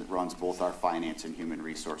the engine that runs both our finance and human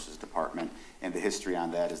resources department. And the history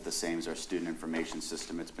on that is the same as our student information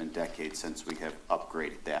system. It's been decades since we have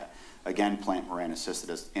upgraded that. Again, Plant Moran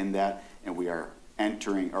assisted us in that, and we are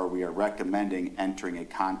recommending entering a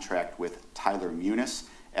contract with Tyler Munis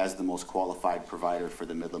as the most qualified provider for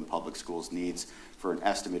the Midland Public Schools needs for an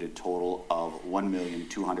estimated total of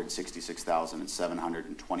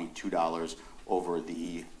 $1,266,722 over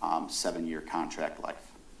the 7-year contract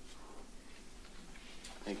life.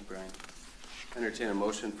 Thank you, Brian. Entertain a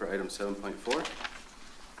motion for item 7.4.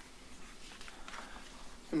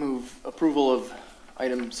 Move approval of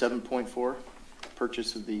item 7.4,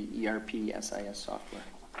 purchase of the ERP SIS software.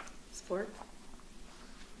 Support.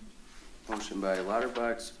 Motion by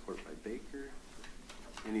Lauterbach, support by Baker.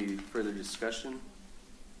 Any further discussion?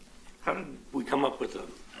 How did we come up with a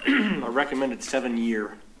recommended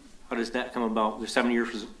 7-year? How does that come about? The 7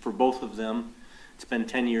 years for both of them. It's been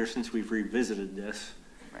 10 years since we've revisited this.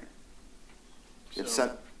 Right. So, It's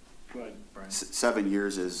go ahead, Brian. 7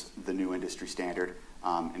 years is the new industry standard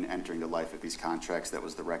in entering the life of these contracts. That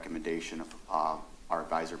was the recommendation of our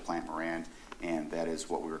advisor, Plant Moran, and that is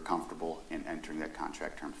what we were comfortable in entering that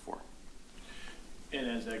contract terms for. And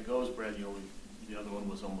as that goes, Brad, you know, the other one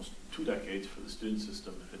was almost 2 decades for the student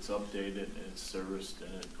system. If it's updated and it's serviced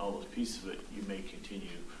and all those pieces of it, you may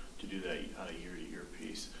continue to do that on a year-to-year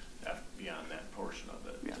piece beyond that portion of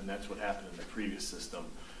it. Yeah. And that's what happened in the previous system.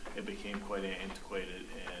 It became quite antiquated,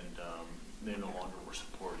 and they no longer were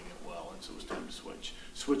supporting it well, and so it was time to switch.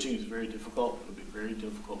 Switching is very difficult. It would be very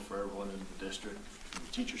difficult for everyone in the district, from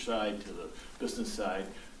the teacher side to the business side.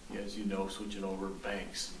 As you know, switching over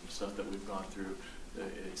banks and stuff that we've gone through,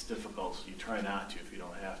 it's difficult, so you try not to if you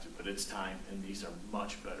don't have to, but it's time, and these are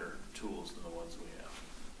much better tools than the ones we have.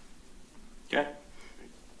 Okay.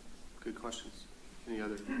 Good questions.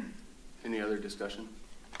 Any other discussion?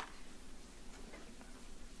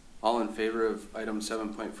 All in favor of item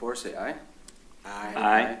 7.4, say aye. Aye.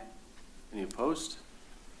 Aye. Any opposed?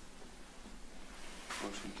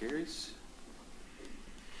 Motion carries.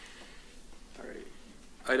 All right.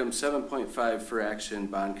 Item 7.5 for action,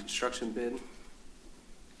 bond construction bid.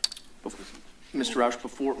 Mr. Roush,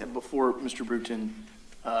 before Mr. Bruton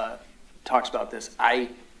talks about this, I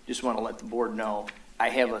just want to let the board know I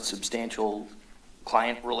have a substantial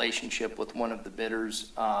client relationship with one of the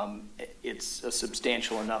bidders. It's a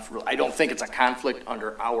substantial enough, I don't think it's a conflict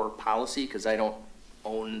under our policy because I don't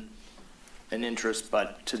own an interest,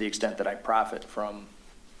 but to the extent that I profit from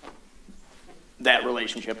that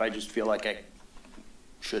relationship, I just feel like I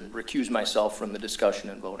should recuse myself from the discussion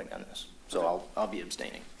and voting on this. So I'll be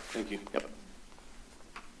abstaining. Thank you. Yep.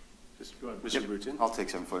 Mr. Bruton? I'll take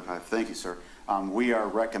 7.5. Thank you, sir. We are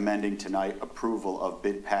recommending tonight approval of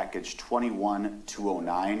bid package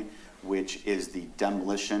 21209, which is the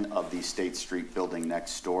demolition of the State Street building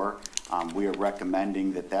next door. We are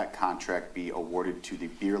recommending that that contract be awarded to the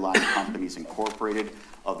Beer Line Companies Incorporated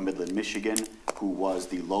of Midland, Michigan, who was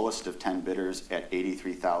the lowest of 10 bidders at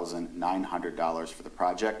 $83,900 for the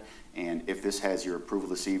project. And if this has your approval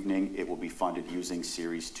this evening, it will be funded using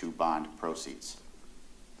Series 2 bond proceeds.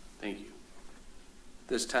 Thank you.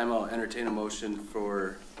 This time I'll entertain a motion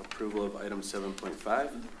for approval of item 7.5.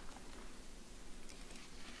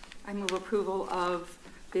 I move approval of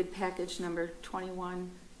bid package number 21-209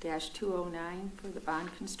 for the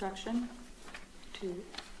bond construction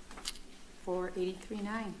for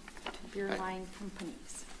 $83,900 to Beer Line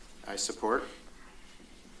Companies. I support.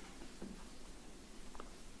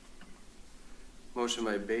 Motion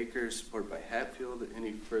by Baker, support by Hatfield.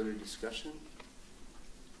 Any further discussion?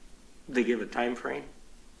 They give a time frame?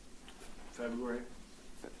 February.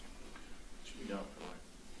 Should be done.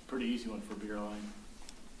 Pretty easy one for Beer Line.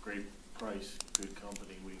 Great price, good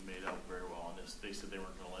company. We made out very well on this. They said they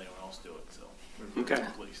weren't going to let anyone else do it, so we're very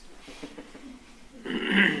pleased.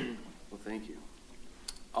 Well, thank you.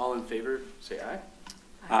 All in favor, say aye.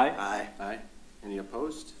 Aye. Aye. Aye. Any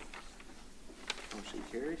opposed? Motion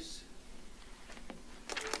carries.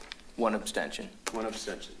 One abstention. One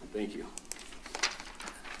abstention. Thank you.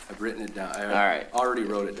 I've written it down. All right. Already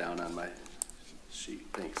wrote it down on my sheet.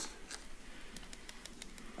 Thanks.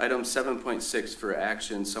 Item 7.6 for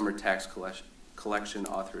action, summer tax collection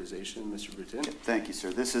authorization. Mr. Bruton. Thank you,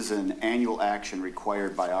 sir. This is an annual action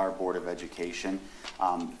required by our Board of Education.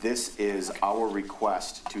 This is our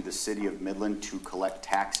request to the City of Midland to collect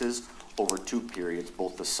taxes over 2 periods,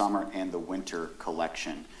 both the summer and the winter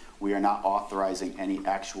collection. We are not authorizing any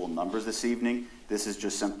actual numbers this evening. This is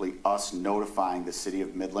just simply us notifying the City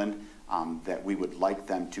of Midland that we would like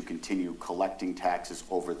them to continue collecting taxes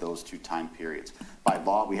over those 2 time periods. By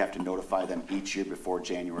law, we have to notify them each year before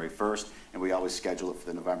January 1st, and we always schedule it for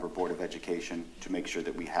the November Board of Education to make sure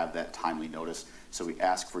that we have that timely notice. So we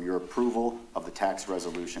ask for your approval of the tax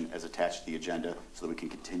resolution as attached to the agenda so that we can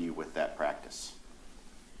continue with that practice.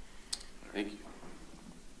 Thank you.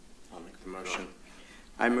 I'll make the motion.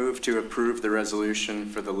 I move to approve the resolution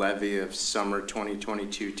for the levy of summer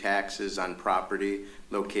 2022 taxes on property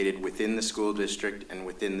located within the school district and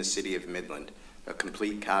within the City of Midland. A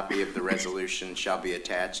complete copy of the resolution shall be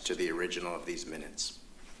attached to the original of these minutes.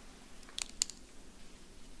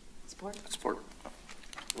 Support. Support.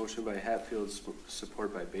 Motion by Hatfield,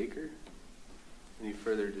 support by Baker. Any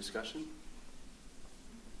further discussion?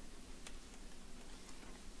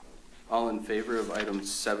 All in favor of item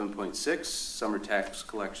 7.6, summer tax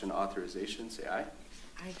collection authorization, say aye.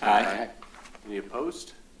 Aye. Aye. Any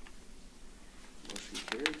opposed? Motion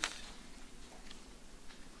carries.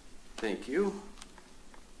 Thank you.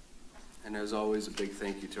 And as always, a big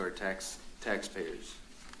thank you to our taxpayers.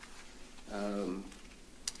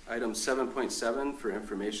 Item 7.7 for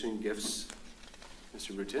information gifts.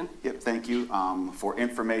 Mr. Bruton? Yep, thank you. For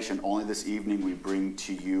information only this evening, we bring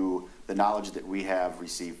to you the knowledge that we have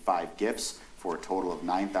received 5 gifts for a total of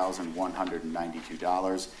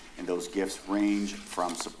 $9,192. And those gifts range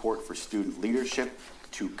from support for student leadership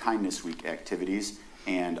to Kindness Week activities.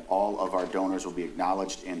 And all of our donors will be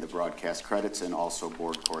acknowledged in the broadcast credits and also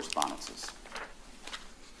board correspondences.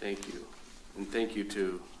 Thank you. And thank you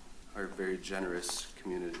to our very generous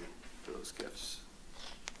community for those gifts.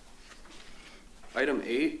 Item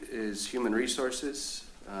 8 is human resources.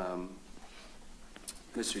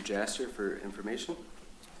 Mr. Jasser for information.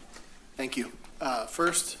 Thank you.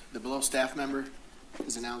 First, the below staff member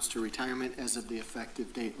is announced her retirement as of the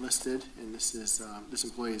effective date listed, and this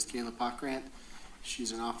employee is Kayla Pockrant.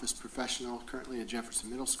 She's an office professional currently at Jefferson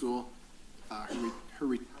Middle School. Her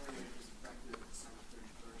retirement is effective December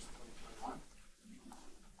 31st,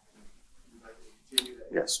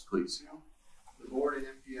 2021. Yes, please. The board and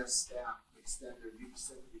MPS staff extend their deep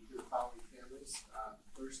sympathy to the following families.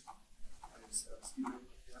 First is Stephen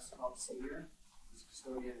Yaskov Sr., who's a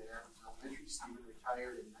custodian at Athens Elementary. Stephen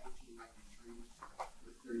retired in 1993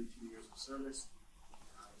 with 32 years of service.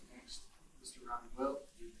 Next, Mr. Ronald Wilt,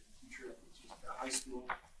 who's a teacher at the high school.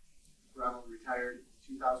 Ronald retired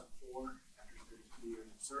in 2004 after 32 years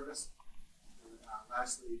of service. And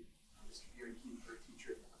lastly, Mr. Gary Kiefer,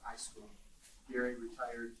 teacher at the high school. Gary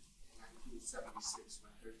retired in 1976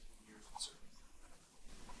 with 13 years of service.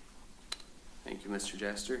 Thank you, Mr.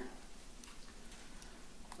 Jaster.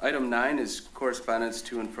 Item 9 is correspondence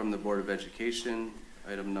to and from the Board of Education.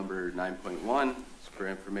 Item number 9.1 is for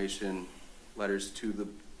information, letters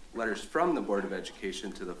from the Board of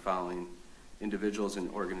Education to the following individuals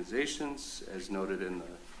and organizations, as noted in the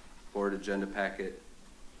board agenda packet.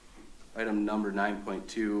 Item number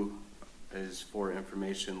 9.2 is for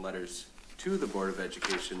information, letters to the Board of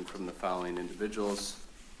Education from the following individuals.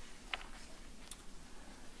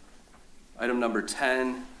 Item number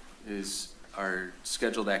 10 is our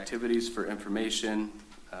scheduled activities for information.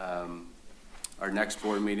 Our next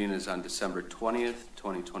board meeting is on December 20th,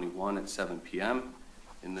 2021 at 7 p.m.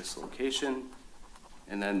 in this location.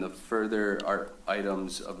 And then the further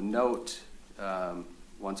items of note,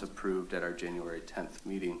 once approved at our January 10th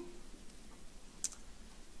meeting.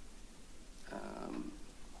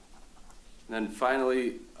 Then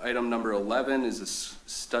finally, item number 11 is a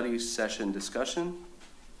study session discussion.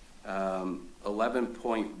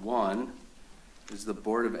 11.1 is the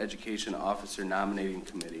Board of Education Officer Nominating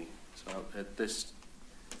Committee. So at this,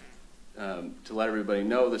 to let everybody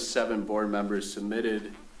know, the 7 board members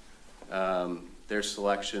submitted their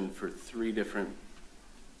selection for 3 different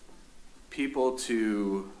people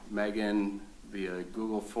to Megan via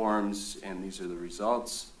Google Forms, and these are the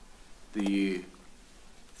results. The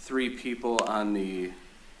 3 people on the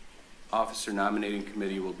Officer Nominating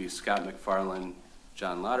Committee will be Scott McFarland,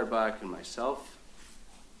 John Lauterbach, and myself.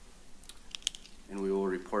 And we will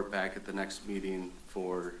report back at the next meeting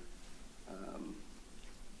for,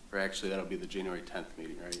 or actually that'll be the January 10th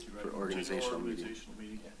meeting, right? For organizational meeting.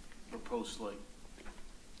 Proposed slate.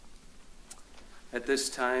 At this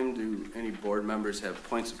time, do any board members have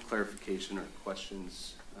points of clarification or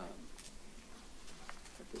questions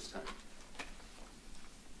at this time?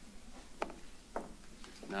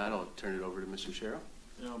 If not, I'll turn it over to Mr. Sherrill.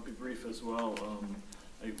 I'll be brief as well.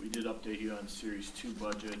 We did update you on Series 2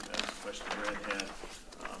 budget, as the question Brad had.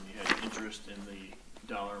 You had interest in the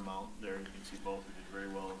dollar amount there. You can see both. We did very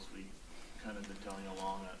well as we kind of been telling you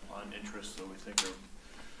along on interest. So we think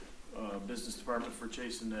our business department for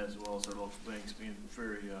chasing that, as well as our local banks being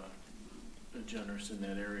very generous in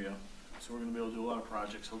that area. So we're going to be able to do a lot of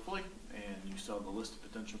projects, hopefully. And you saw the list of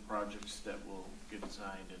potential projects that will get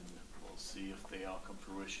designed, and we'll see if they all come to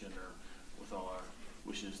fruition or with all our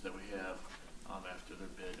wishes that we have after their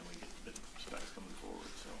bid and we get the bid specs coming forward.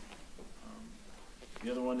 So the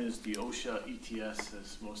other one is the OSHA ETS.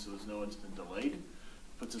 As most of us know, it's been delayed.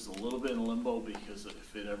 Puts us a little bit in limbo because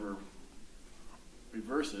if it ever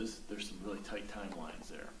reverses, there's some really tight timelines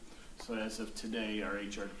there. So as of today, our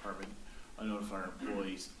HR department notified our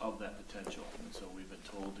employees of that potential. And so we've been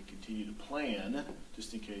told to continue to plan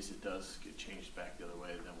just in case it does get changed back the other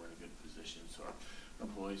way, then we're in a good position. So our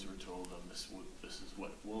employees were told this is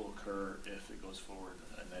what will occur if it goes forward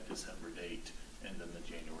on that December date and then the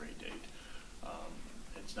January date.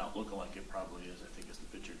 It's not looking like it probably is. I think as the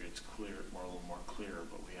picture gets clear, a little more clear,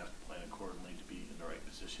 but we have to plan accordingly to be in the right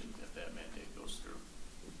position if that mandate goes through.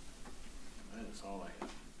 That is all I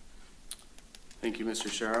have. Thank you, Mr.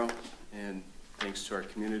 Sharrow, and thanks to our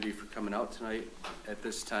community for coming out tonight. At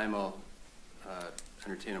this time, I'll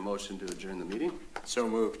entertain a motion to adjourn the meeting. So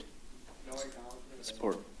moved.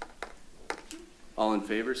 Support. All in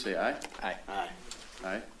favor, say aye. Aye. Aye.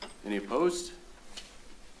 Aye. Any opposed?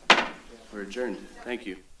 We're adjourned. Thank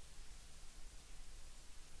you.